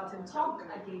talk about and talk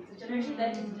against, a generation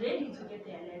that is ready to get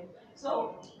their land.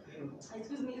 So,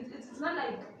 excuse me, it's not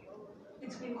like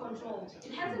it's been controlled.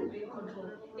 It hasn't been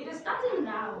controlled. It is starting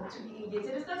now to be engaged.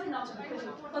 It is starting now to be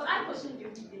questioned. Because I question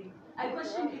everything. I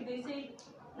question if they say,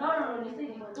 no, they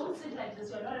say, don't sit like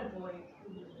this, you're not a boy.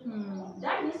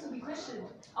 That needs to be questioned.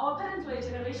 Our parents were a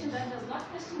generation that does not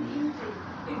question anything.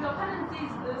 If your parent says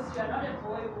this, you are not a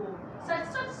boy, or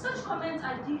such comments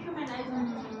are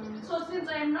dehumanizing. So since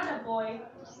I am not a boy,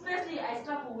 firstly I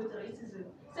struggle with racism.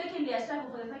 Secondly, I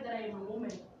struggle for the fact that I am a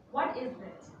woman. What is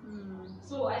that?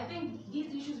 So I think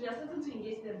these issues we are starting to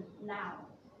engage them now.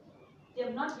 They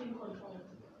have not been controlled.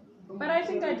 But I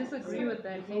think I disagree with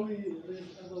that. Before we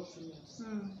raise other opinions,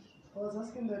 I was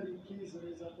asking that you please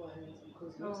raise up our hands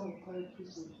because we have some quiet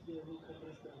people here who can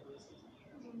raise their voices.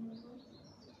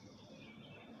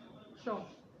 Sure.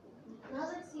 Now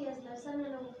that CS left, someone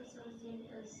over for something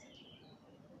is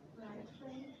right,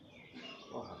 friend.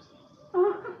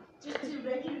 Just to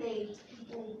regulate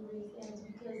people who raise their hands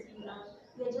because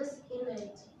we're just in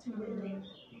it to win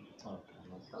it.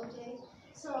 Okay?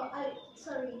 So I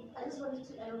just wanted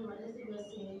to add on what Leslie was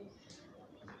saying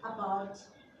about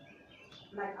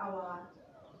like our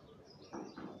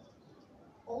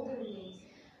olden days.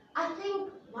 I think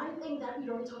one thing that we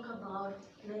don't talk about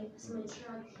like is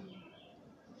matriarchy.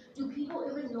 Do people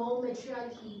even know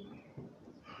matriarchy?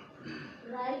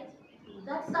 Right?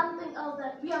 That's something else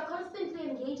that we are constantly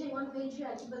engaging on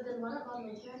patriarchy, but then what about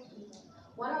matriarchy?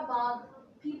 What about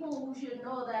people who should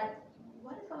know that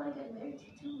what if I want to get married to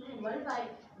two men? What if I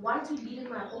want to lead in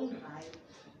my own life?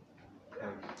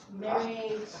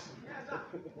 Marriage,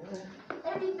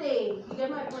 everything. You get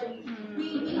my point?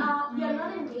 We are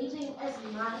not engaging as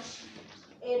much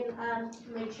in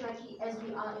matriarchy as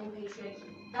we are in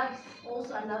patriarchy. That's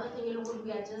also another thing. You know,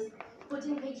 we are just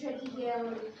putting patriarchy here,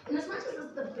 and as much as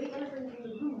it's the big elephant in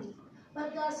the room,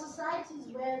 but there are societies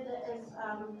where there is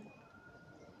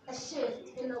a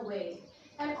shift in a way,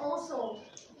 and also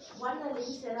what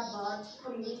Nalini said about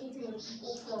communicating with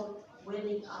people from where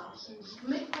they are.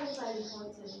 Midpoints are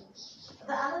important.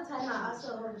 The other time I asked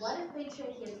her, what if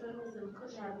patriarchy and feminism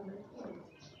could have a midpoint?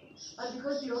 But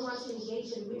because we don't want to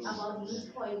engage in about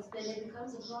midpoints, then it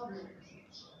becomes a problem.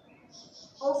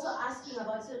 Also asking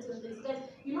about certain things. Guys,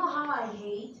 you know how I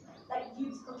hate, like,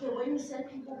 when you send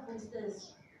people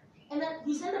posters, and then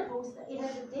you send a poster, it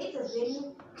has the date, the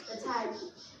venue, the time.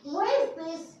 Where is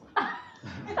this?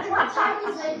 What time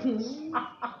is it?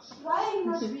 Why are you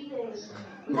not reading?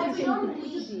 Like, we don't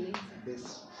read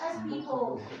as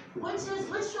people, which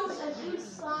shows a huge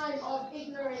sign of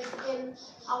ignorance in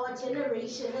our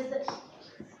generation. Is that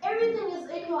everything is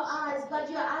in your eyes, but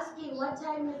you're asking what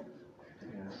time is.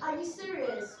 Are you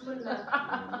serious?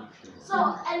 So,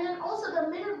 and then also the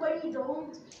minute when you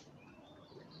don't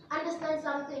understand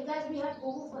something, guys, we have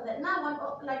Google for that. Now I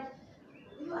want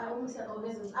I almost said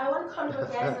organisms. I want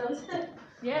convogasms.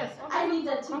 Yes. I need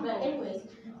that too, but anyways.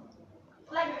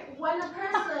 Like when a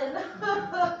person,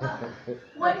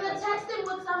 when you're texting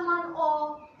with someone,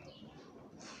 or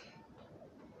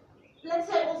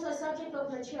let's say also a subject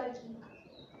of maturity,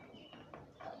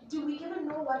 do we even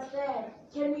know what's there?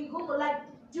 Can we Google? Like,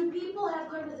 do people have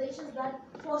conversations that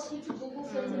force you to Google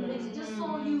certain things just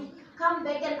so you come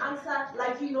back and answer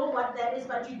like you know what that is,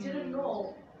 but you didn't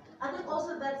know. I think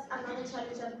also that's another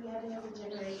challenge that we're having as a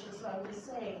generation. So I was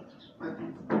saying.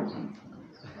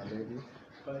 My lady?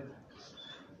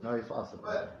 No, if asked.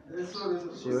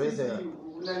 She raised her. You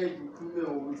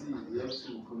have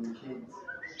to communicate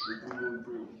with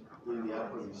people in the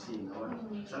opposition.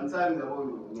 Sometimes the one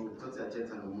who talks a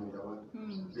chat and one.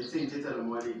 They say chat and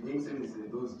one, the name is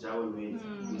those Jawan ways.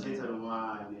 Chat and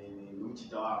one, the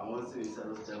Uchitawa, one is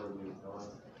those Jawan ways.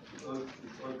 It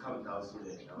all comes down to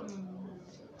that.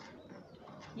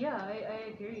 Yeah,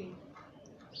 I agree.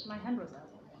 My hand was up,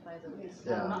 by the way.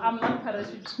 Yeah. I'm not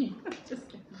parachuting. Just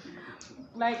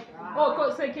like,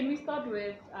 oh, so can we start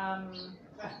with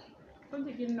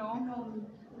don't you know?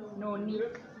 No,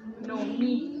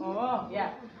 me. Oh,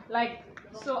 yeah. Like,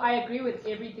 so I agree with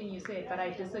everything you said, but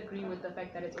I disagree with the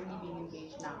fact that it's only being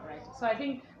engaged now, right? So I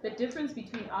think the difference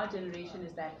between our generation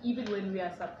is that even when we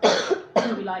are suppressed,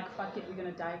 we're like, fuck it, we're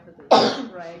gonna die for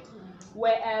this, right?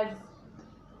 Whereas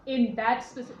in that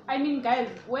specific, I mean, guys,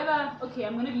 whether, okay,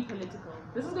 I'm gonna be political.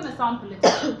 This is gonna sound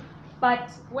political, but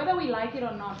whether we like it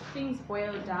or not, things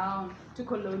boil down to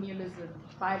colonialism,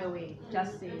 by the way,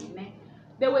 just saying. Ne?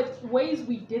 There were ways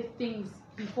we did things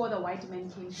before the white men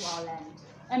came to our land.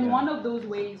 And one of those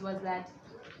ways was that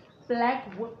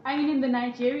in the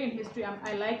Nigerian history,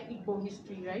 I like Igbo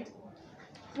history, right?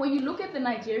 When you look at the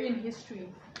Nigerian history,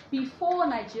 before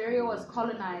Nigeria was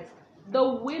colonized, the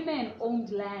women owned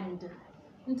land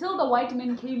until the white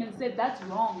men came and said that's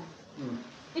wrong.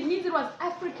 It means it was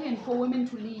African for women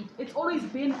to lead. It's always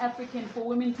been African for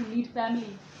women to lead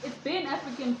families. It's been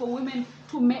African for women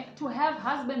to have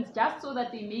husbands just so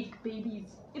that they make babies.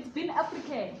 It's been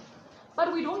African.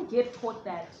 But we don't get taught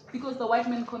that because the white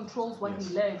man controls what we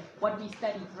learn, what we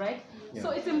study, right? So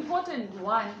it's important,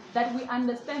 one, that we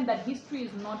understand that history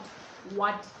is not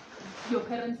what your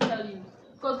parents tell you.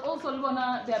 Because also,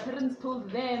 their parents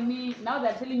told them, now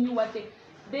they're telling you what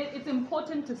it's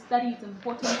important to study, it's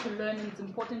important to learn, and it's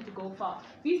important to go far.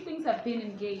 These things have been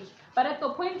engaged. But at the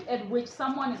point at which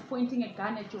someone is pointing a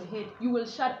gun at your head, you will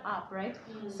shut up, right?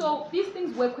 So these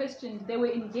things were questioned, they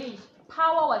were engaged.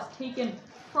 Power was taken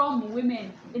from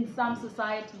women in some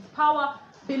societies. Power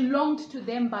belonged to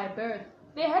them by birth.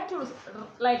 They had to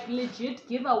legit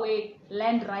give away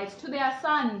land rights to their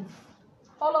sons.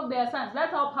 All of their sons.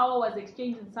 That's how power was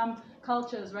exchanged in some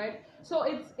cultures, right? So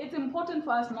it's important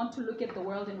for us not to look at the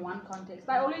world in one context.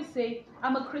 I always say,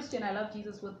 I'm a Christian, I love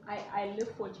Jesus, I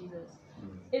live for Jesus.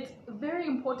 It's very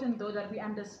important though that we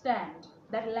understand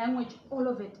that language, all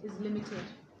of it is limited.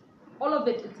 All of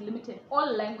it is limited.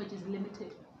 All language is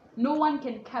limited. No one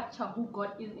can capture who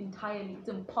God is entirely. It's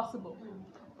impossible.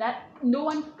 That no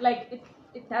one,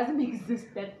 it doesn't exist,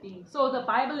 that thing. So the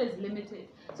Bible is limited.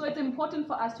 So it's important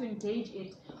for us to engage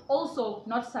it. Also,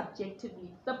 not subjectively.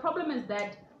 The problem is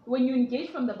that when you engage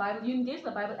from the Bible, you engage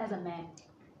the Bible as a man.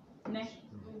 Ne?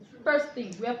 First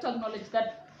thing, we have to acknowledge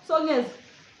that Songez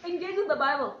engages the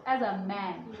Bible as a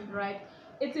man, right?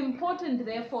 It's important,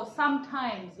 therefore,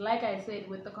 sometimes, like I said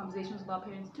with the conversations with our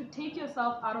parents, to take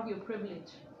yourself out of your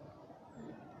privilege.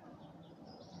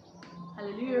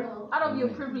 Hallelujah. Out of your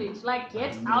privilege. Like,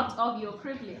 get out of your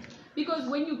privilege. Because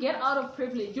when you get out of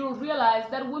privilege, you'll realize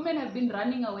that women have been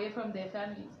running away from their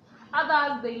families.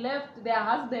 Others, they left their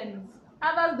husbands.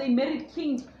 Others, they married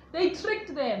kings. They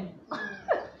tricked them.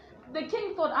 The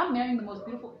king thought, I'm marrying the most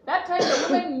beautiful. That time, the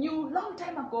woman knew long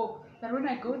time ago that when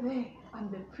I go there, I'm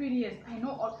the prettiest. I know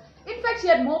all. In fact, she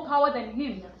had more power than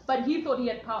him, but he thought he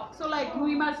had power. So,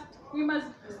 we must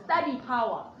study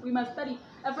power. We must study.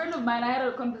 A friend of mine, I had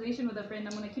a conversation with a friend.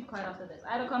 I'm going to keep quiet after this.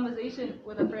 I had a conversation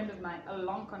with a friend of mine, a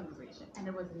long conversation, and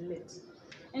it was lit.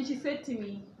 And she said to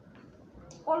me,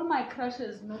 all my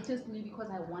crushes noticed me because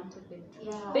I wanted them.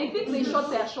 They think they shot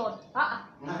their shot.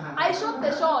 I shot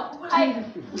the shot. I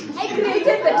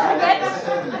created the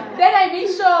target. Then I made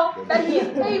sure that he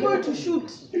is able to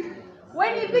shoot.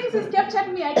 When he thinks he's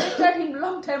captured me, I captured him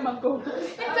long time ago.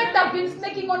 In fact, I've been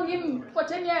snaking on him for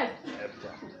 10 years.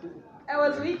 I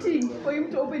was waiting for him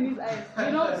to open his eyes.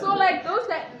 So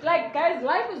guys,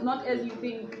 life is not as you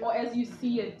think or as you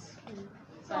see it.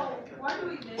 So, what do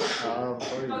we do?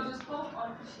 Because you spoke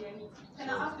on Christianity. Can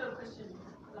I ask you a question?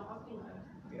 I'm asking her.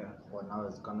 Yeah. Well, now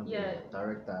it's gonna be a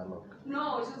direct dialogue.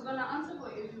 No, she's gonna answer for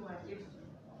everyone.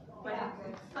 But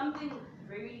it's something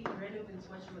very relevant to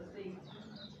what she was saying.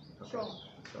 Okay.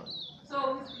 Sure.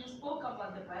 So you spoke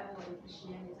about the Bible and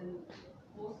Christianity,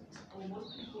 and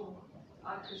most people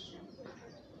are Christians.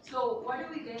 So what do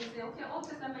we then say? Okay, Old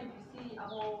Testament we see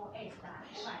about Esther,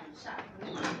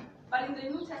 fine. But in the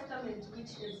New Testament,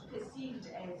 which is perceived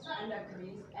as under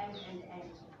grace and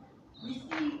we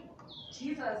see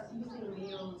Jesus using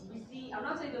males. We see, I'm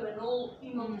not saying there were no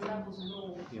female disciples,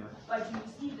 no, Yeah. but you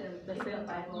see them The in the same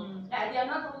Bible. Bible. Yeah, they are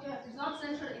not, okay, it's not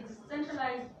central, it's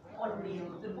centralized on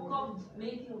males. The book of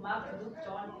Matthew, Mark, Luke,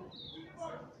 John,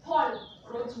 Paul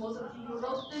wrote most of, he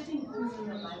wrote 13 books in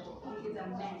the Bible. He is a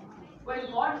man.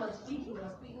 When God was speaking, he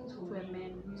was speaking to To a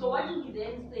man. So what do we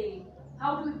then say?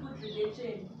 How do we put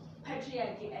religion,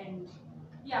 patriarchy, and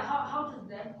yeah, how does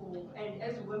that go? And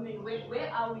as women, where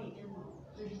are we in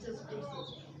religious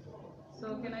spaces?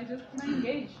 So can I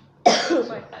engage?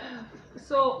 Right.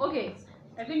 So okay,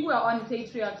 I think we're on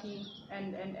patriarchy,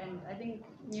 and I think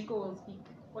Nico will speak.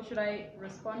 Or should I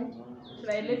respond? Should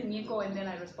I let Nico and then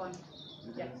I respond?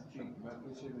 Yeah. My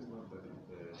question is not that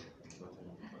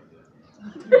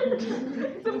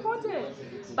It's important.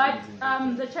 But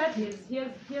the chat is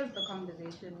here's the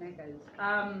conversation, guys.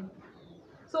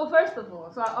 So first of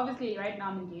all, so obviously right now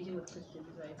I'm engaging with Christians,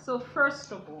 right? So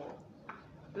first of all,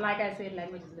 like I said,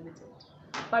 language is limited.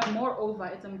 But moreover,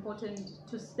 it's important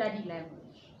to study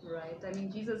language, right? I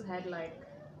mean, Jesus had like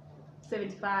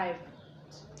 75,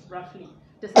 roughly,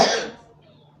 disciples,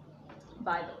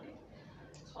 by the way.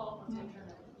 12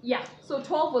 Yeah, so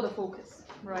 12 were the focus,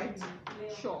 right?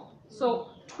 Sure. So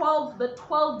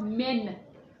 12 men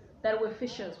that were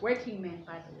fishers, working men,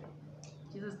 by the way.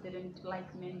 Jesus didn't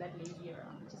like men that lazy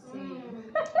around. Just saying.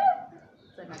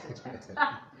 It's another chat.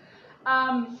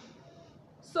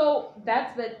 So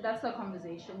that's the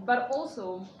conversation. But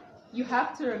also, you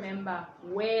have to remember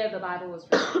where the Bible was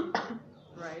written,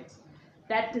 right?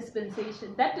 That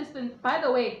dispensation. By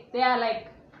the way, there are like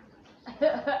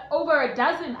over a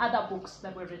dozen other books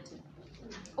that were written.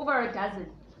 Over a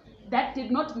dozen. That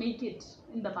did not make it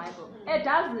in the Bible. A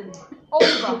dozen.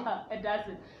 Over a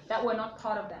dozen that were not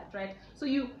part of that, right? So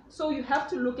you have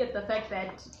to look at the fact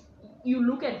that you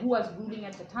look at who was ruling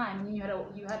at the time. I mean, you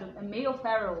had a male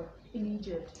pharaoh in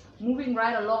Egypt. Moving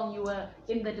right along, you were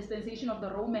in the dispensation of the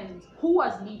Romans. Who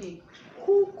was leading?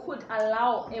 Who could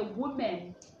allow a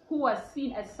woman who was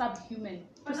seen as subhuman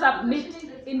to submit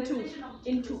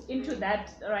into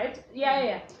that, right?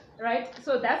 Yeah. Right?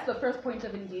 So that's the first point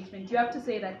of engagement. You have to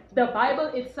say that the Bible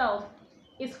itself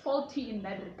is faulty in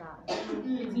that regard.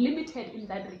 It's limited in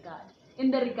that regard. In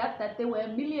the regard that there were a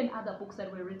million other books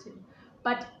that were written.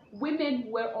 But women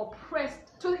were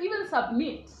oppressed to even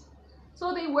submit.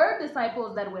 So they were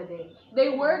disciples that were there. They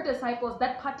were disciples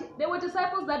they were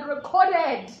disciples that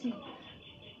recorded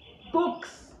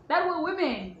books that were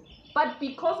women. But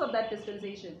because of that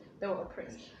dispensation, they were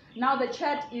oppressed. Now the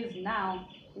chat is now,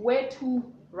 where to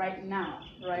right now,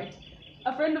 right?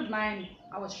 A friend of mine,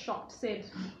 I was shocked, said,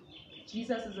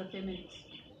 Jesus is a feminist.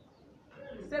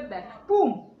 He said that.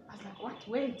 Boom! I was like, what?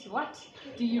 Wait, what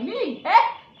do you mean?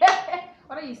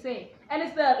 What are you saying? And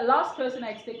it's the last person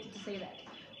I expected to say that.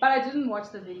 But I didn't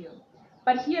watch the video.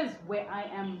 But here's where I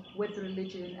am with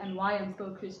religion and why I'm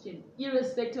still Christian,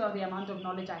 irrespective of the amount of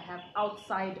knowledge I have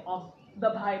outside of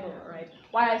the Bible, right?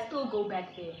 Why I still go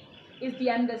back there is the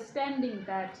understanding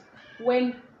that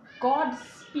when God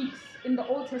speaks in the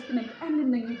Old Testament and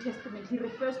in the New Testament, he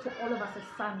refers to all of us as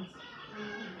sons.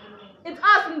 It's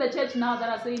us in the church now that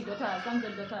are saying daughters, sons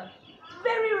and daughters.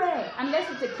 Very rare, unless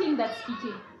it's a king that's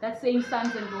speaking, that's saying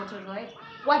sons and daughters, right?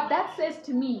 What that says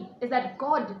to me is that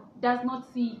God does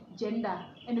not see gender,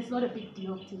 and it's not a big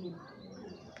deal to him.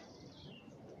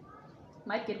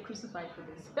 Might get crucified for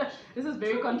this. This is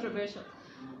very controversial.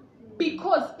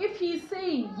 Because if he's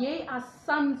saying, ye are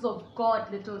sons of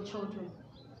God, little children,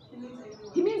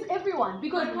 he means everyone,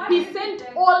 because he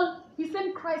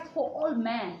sent Christ for all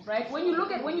man, right? When you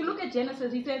look at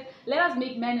Genesis, he says, let us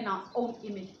make man in our own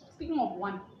image. Speaking of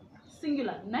one,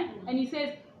 singular, right? And he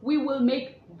says, we will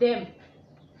make them,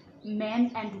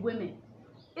 men and women.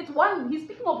 It's one, he's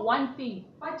speaking of one thing.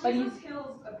 But Jesus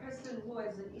heals a person who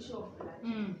has an issue of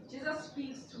blood. Jesus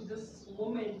speaks to this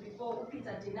woman before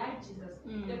Peter denied Jesus.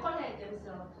 They call her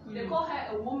themselves. They call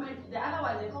her a woman. The other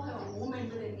one, they call her a woman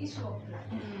with an issue of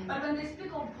blood. But when they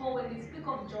speak of Paul, when they speak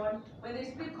of John, when they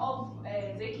speak of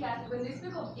Zacchaeus, when they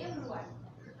speak of everyone,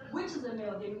 which is a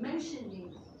male, they mention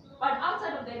names. But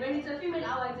outside of that, when it's a female,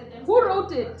 I like it. Who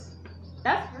wrote it?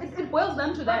 It boils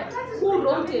down to that. Who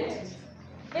wrote it?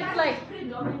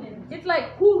 It's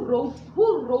like who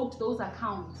wrote those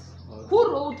accounts?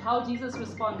 Who wrote how Jesus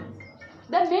responded?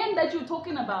 The men that you're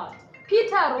talking about.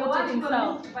 Peter wrote it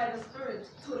himself. Moved by the Spirit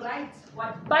to write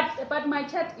what. But my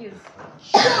chat is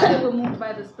sure they were moved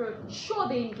by the Spirit. Sure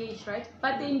they engaged, right?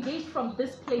 But they engaged from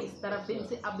this place that I've been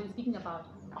speaking about,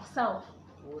 of self.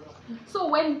 So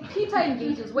when Peter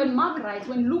engages, when Mark writes,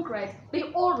 when Luke writes, they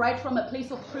all write from a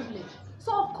place of privilege.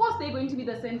 So of course they're going to be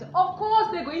the center. Of course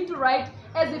they're going to write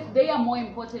as if they are more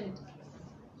important.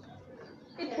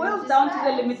 it boils down to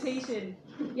the limitation.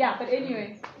 Yeah, but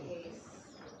anyway. Yes.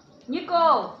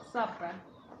 Nico, sup, bruh?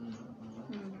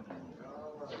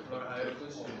 No, I had a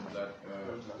question that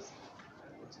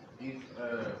if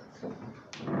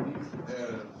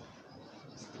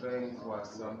strength was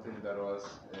something that was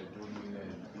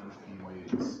dominant in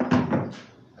females,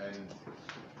 and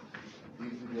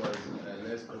if it was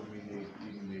less dominant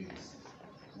in males,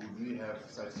 would we have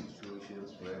such situations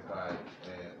whereby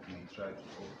we try to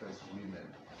oppress women?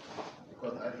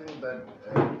 Because I think that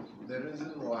the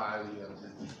reason why we have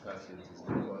this discussion is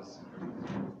because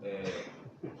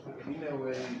in a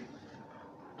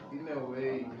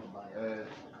way,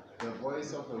 the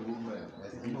voice of a woman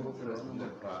has been oppressed in the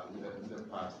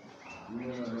past.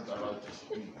 Women are not allowed to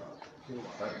speak.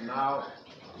 But now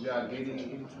we are getting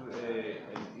into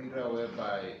an era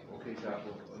whereby, okay,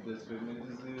 there's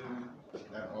feminism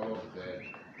and all of that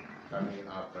coming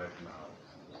up right now.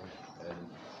 And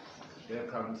there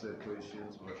comes a question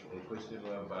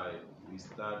whereby we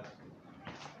start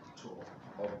to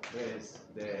oppress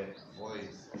the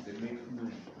voice, the main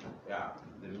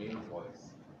voice.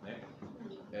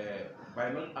 By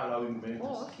not allowing men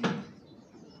to speak,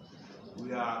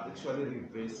 we are actually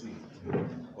reversing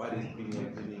what is been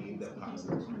happening in the past.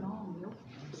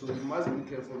 So we must be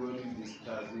careful when we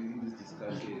discuss in this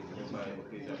discussion whereby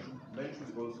men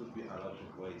should also be allowed to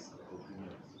voice their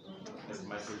opinions as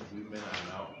much as women are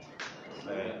now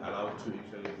allowed to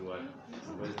actually do what?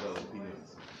 Voice their opinions.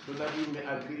 So that we may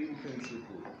agree in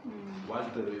principle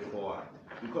what's the way forward.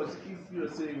 Because if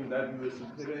you're saying that we were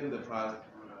superior in the past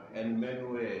and men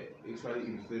were actually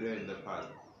inferior in the past,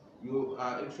 you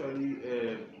are actually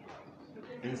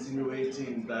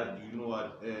insinuating that, you know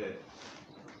what,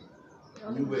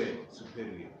 we were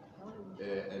superior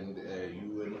and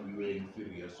you were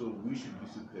inferior, so we should be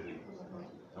superior.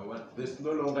 And there's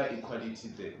no longer equality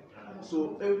there.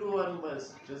 So everyone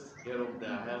must just get off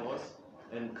their high horse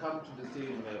and come to the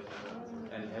same level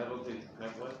and have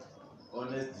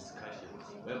honest discussions,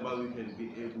 whereby we can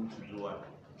be able to do what?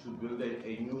 To build a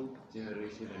new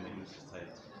generation and a new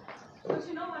society. But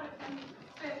you know what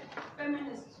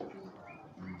feminists do?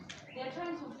 They're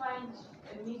trying to find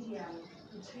a medium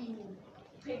between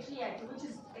patriarchy, which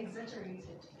is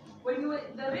exaggerated.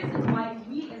 The reason why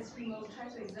we as females try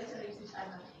to exaggerate each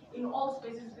other in all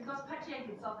spaces because patriarchy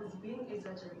itself is being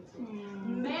exaggerated.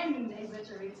 Men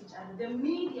exaggerate each other. The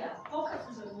media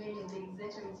focuses on men and they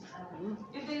exaggerate each other.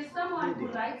 If there's someone who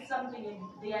writes something and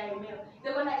they are a male,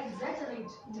 they're going to exaggerate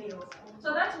males.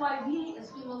 So that's why we as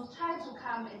females try to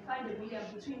come and find a medium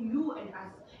between you and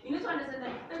us. You need to understand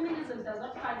that feminism does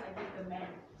not fight against the man.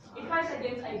 It fights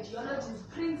against ideologies,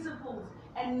 principles,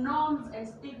 and norms and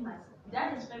stigmas.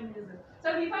 That is feminism. So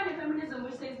if you find a feminism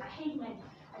which says, I hate men,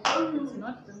 it's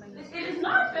not feminism. It is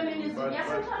not feminism. We are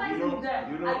centralizing the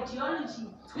ideology.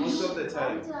 Most of the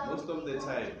time,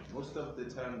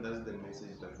 that's the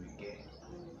message that we get.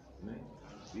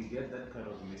 We get that kind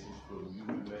of message from you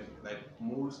women. Like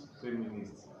most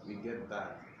feminists, we get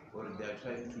that. Or they are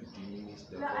trying to diminish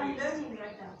the voice.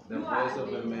 The voice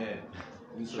of a man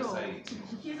in society.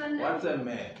 What's a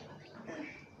man?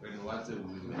 And what's a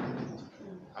woman?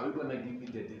 Are we going to give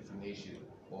it a definition?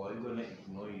 Or are we going to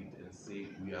ignore it and say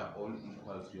we are all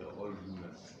equals, we are all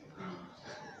humans?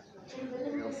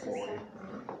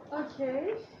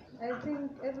 Okay, I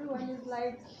think everyone is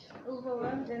like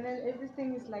overwhelmed and then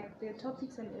everything is like their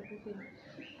topics and everything.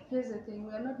 Here's the thing,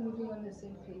 we are not moving on the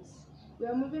same pace. We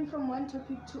are moving from one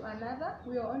topic to another.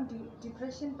 We are on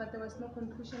depression, but there was no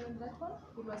conclusion in that one.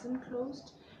 It wasn't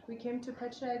closed. We came to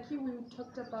patriarchy. We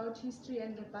talked about history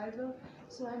and the Bible.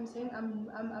 So I'm saying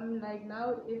I'm like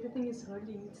now everything is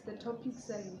rolling. It's the topics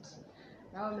and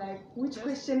now I'm like, which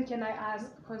question can I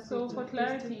ask? So for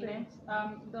clarity,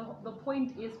 the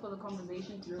point is for the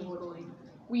conversation to keep going.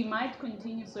 We might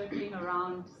continue circling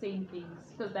around same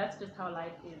things because that's just how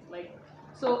life is. Like.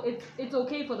 So it's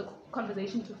okay for the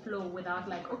conversation to flow without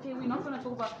like, okay, we're not going to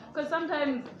talk about, because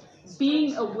sometimes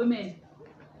being a woman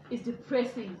is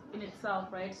depressing in itself,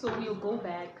 right? So we'll go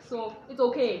back. So it's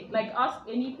okay, like ask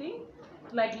anything,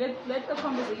 like let the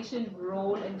conversation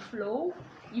roll and flow.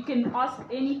 You can ask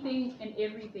anything and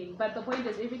everything, but the point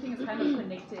is everything is kind of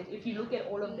connected. If you look at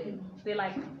all of them, they're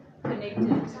like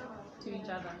connected to each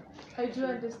other. I do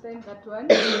understand that one.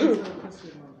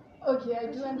 Okay, I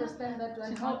do understand that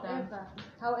one. However,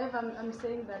 I'm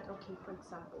saying that, okay, for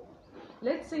example,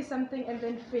 let's say something and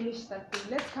then finish that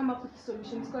thing. Let's come up with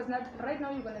solutions, because right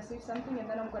now you're going to say something and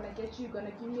then I'm going to get you, you're going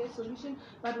to give me a solution.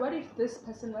 But what if this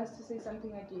person wants to say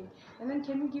something again? And then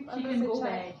can we give others a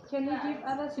chance? Can we give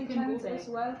others a chance as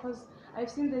well? Because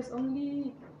I've seen there's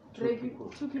only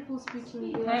two people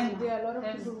speaking. Hands. There are a lot of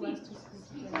Hands. people who want to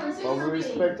speak. Can I say But we something?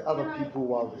 respect other Can I- people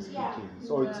while they're Yeah. speaking.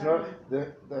 So it's not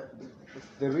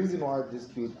the reason why this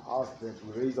being asked that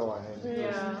we raise our hand is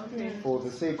Yeah, okay. for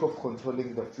the sake of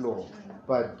controlling the flow.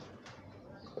 But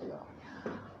yeah.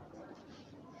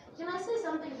 Can I say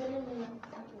something very minute?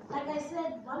 Like I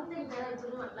said, one thing that I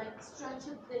do not like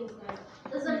structured things, guys.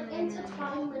 There's an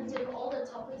intertwinement in all the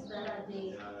topics that are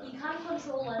there. You can't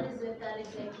control what is it that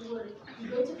exactly what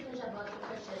you're going to finish about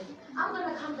depression. I'm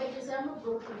gonna come back and say I'm a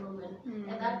broken woman,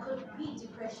 and that could be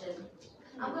depression.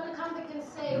 I'm gonna come back and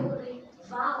say, holy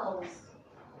vows.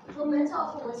 For better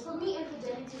or for worse, for me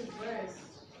infidelity is worse.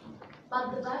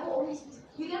 But the Bible only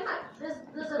you get my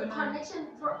there's a connection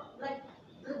for like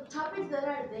the topics that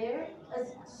are there is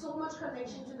so much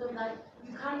connection to them that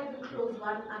you can't even close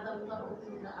one other without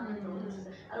opening the other door.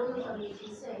 I don't know if I'm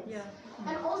making sense. Yeah.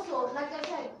 And also, like I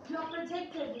said, you're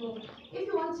protected. If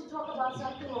you want to talk about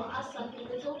something or ask something,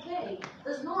 it's okay.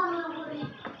 There's no one who really.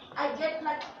 I get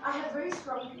like I have very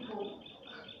strong people.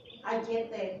 I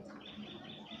get that.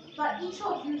 But each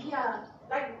of you here,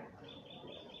 like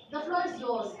the floor is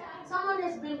yours. Someone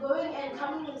has been going and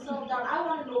coming himself down. I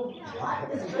want to know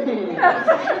what is going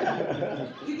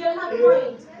on. You get my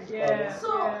point? Yeah. So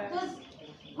there's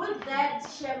with that,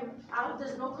 Shem,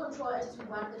 there's no control as to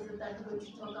what is it that we're going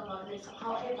to talk about this.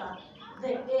 However,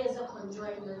 there is a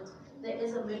conjoinment. There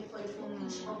is a midpoint for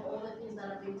each of all the things that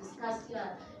are being discussed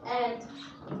here. And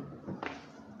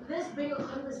this being a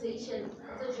conversation,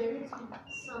 it's a journey to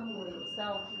somewhere.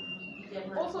 Self. You get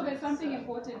my Also, point? there's something So-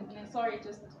 important, and sorry,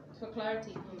 just for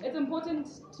clarity. It's important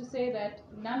to say that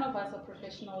none of us are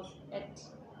professionals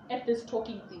at this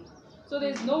talking thing. So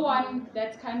there's no one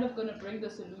that's kind of going to bring the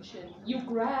solution. You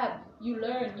grab, you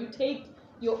learn, you take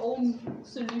your own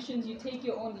solutions, you take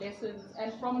your own lessons,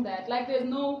 and from that, like there's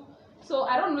no. So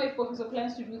I don't know if Professor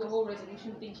plans to do the whole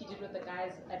resolution thing she did with the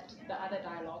guys at the other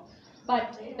dialogue,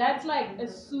 but that's like a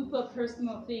super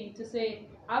personal thing to say.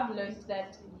 I've learned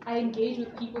that I engage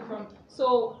with people from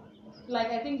so.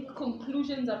 Like I think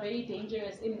conclusions are very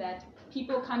dangerous in that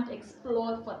people can't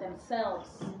explore for themselves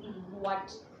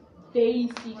what they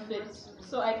see fit.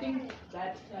 So I think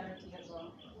that clarity as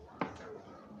well.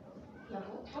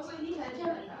 Also, he had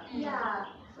Yeah.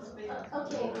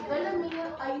 Okay,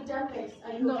 Wilhelmina, are you done next?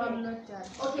 Are you No, okay? I'm not done.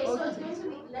 Okay, so it's going to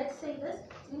be, let's say this,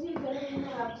 it's going to be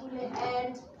Wilhelmina Rapule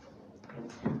and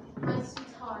my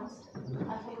sweetheart.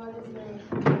 I forgot his name.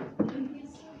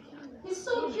 He's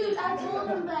so cute, I told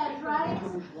him that, right?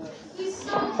 He's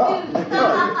so cute.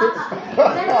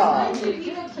 That is going to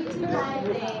be the cutie guy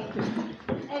there.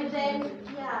 And then,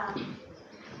 yeah.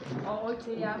 Oh,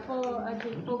 okay, yeah.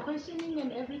 For questioning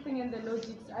and everything and the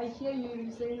logics, I hear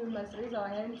you saying we must raise our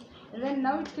hands, and then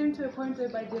now it came to a point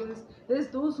whereby there's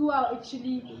those who are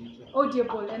actually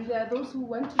audible, and there are those who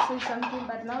want to say something,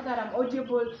 but now that I'm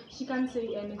audible, she can't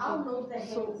say anything. I'll note the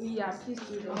So hands. yeah, please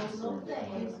do that. I'll note the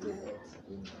hands. Please do that.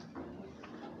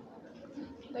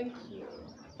 Thank you.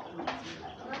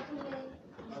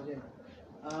 Okay.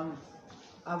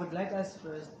 I would like us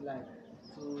first, like,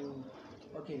 to,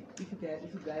 okay, if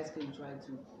you guys can try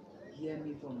to hear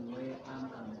me from where I'm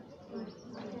coming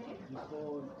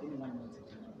before anyone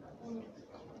else.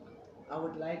 I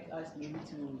would like us maybe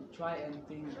to try and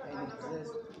think and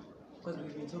exist, because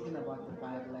we've been talking about the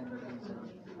Bible and religion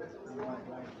and what,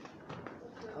 right?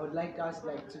 I would like us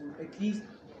like to at least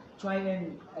try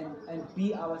and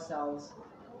be ourselves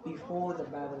before the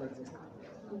Bible existed.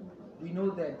 We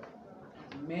know that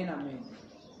men are men.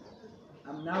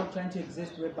 I'm now trying to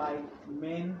exist whereby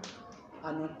men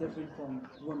are not different from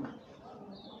women.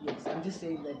 Yes, I'm just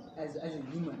saying that as a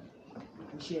human,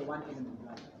 we share one element,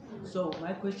 right? So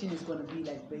my question is going to be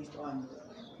like based on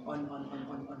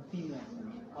female.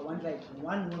 I want like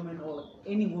one woman or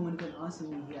any woman can answer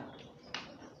me here.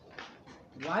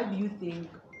 Why do you think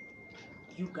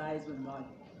you guys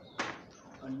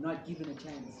are not given a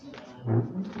chance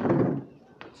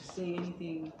to say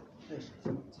anything,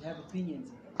 to have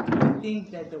opinions? Do you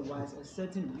think that there was a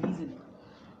certain reason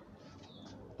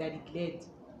that it led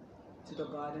to the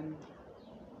garden,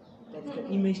 that is the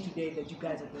image today that you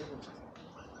guys are devils?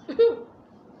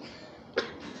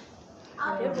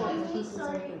 I'm really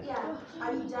sorry. Yeah.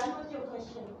 Are you done with your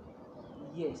question?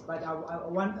 Yes, but I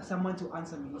want someone to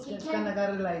answer me. It's Okay, kind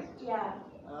of like, yeah.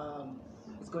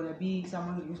 it's gonna be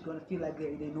someone who's gonna feel like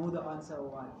they know the answer or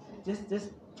what.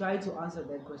 Just try to answer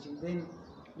that question. Then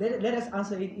let us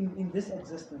answer it in this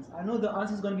existence. I know the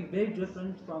answer is gonna be very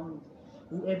different from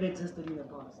whoever existed in the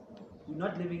past. We're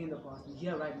not living in the past. We're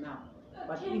here right now.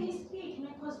 But Can if, we speak?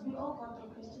 Because we all got the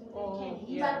question. Oh, Can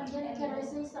he? yeah. But then can I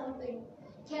say something?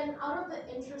 Can, out of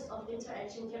the interest of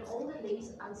interaction, can all the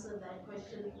ladies answer that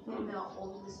question in their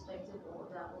own perspective or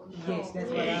their own? Yes,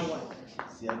 that's what I want.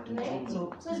 Okay.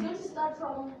 So, So it's going to start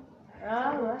from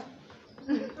Alright.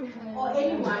 or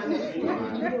anyone.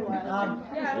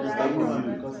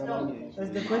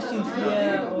 is the question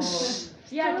clear or?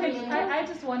 Yeah, I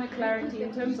just want a clarity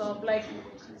in terms of like,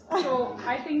 so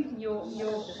I think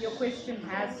your question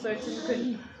has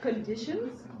certain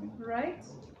conditions, right?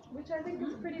 Which I think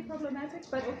is pretty problematic,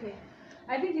 but okay.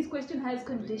 I think his question has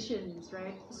conditions,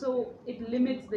 right? So it limits the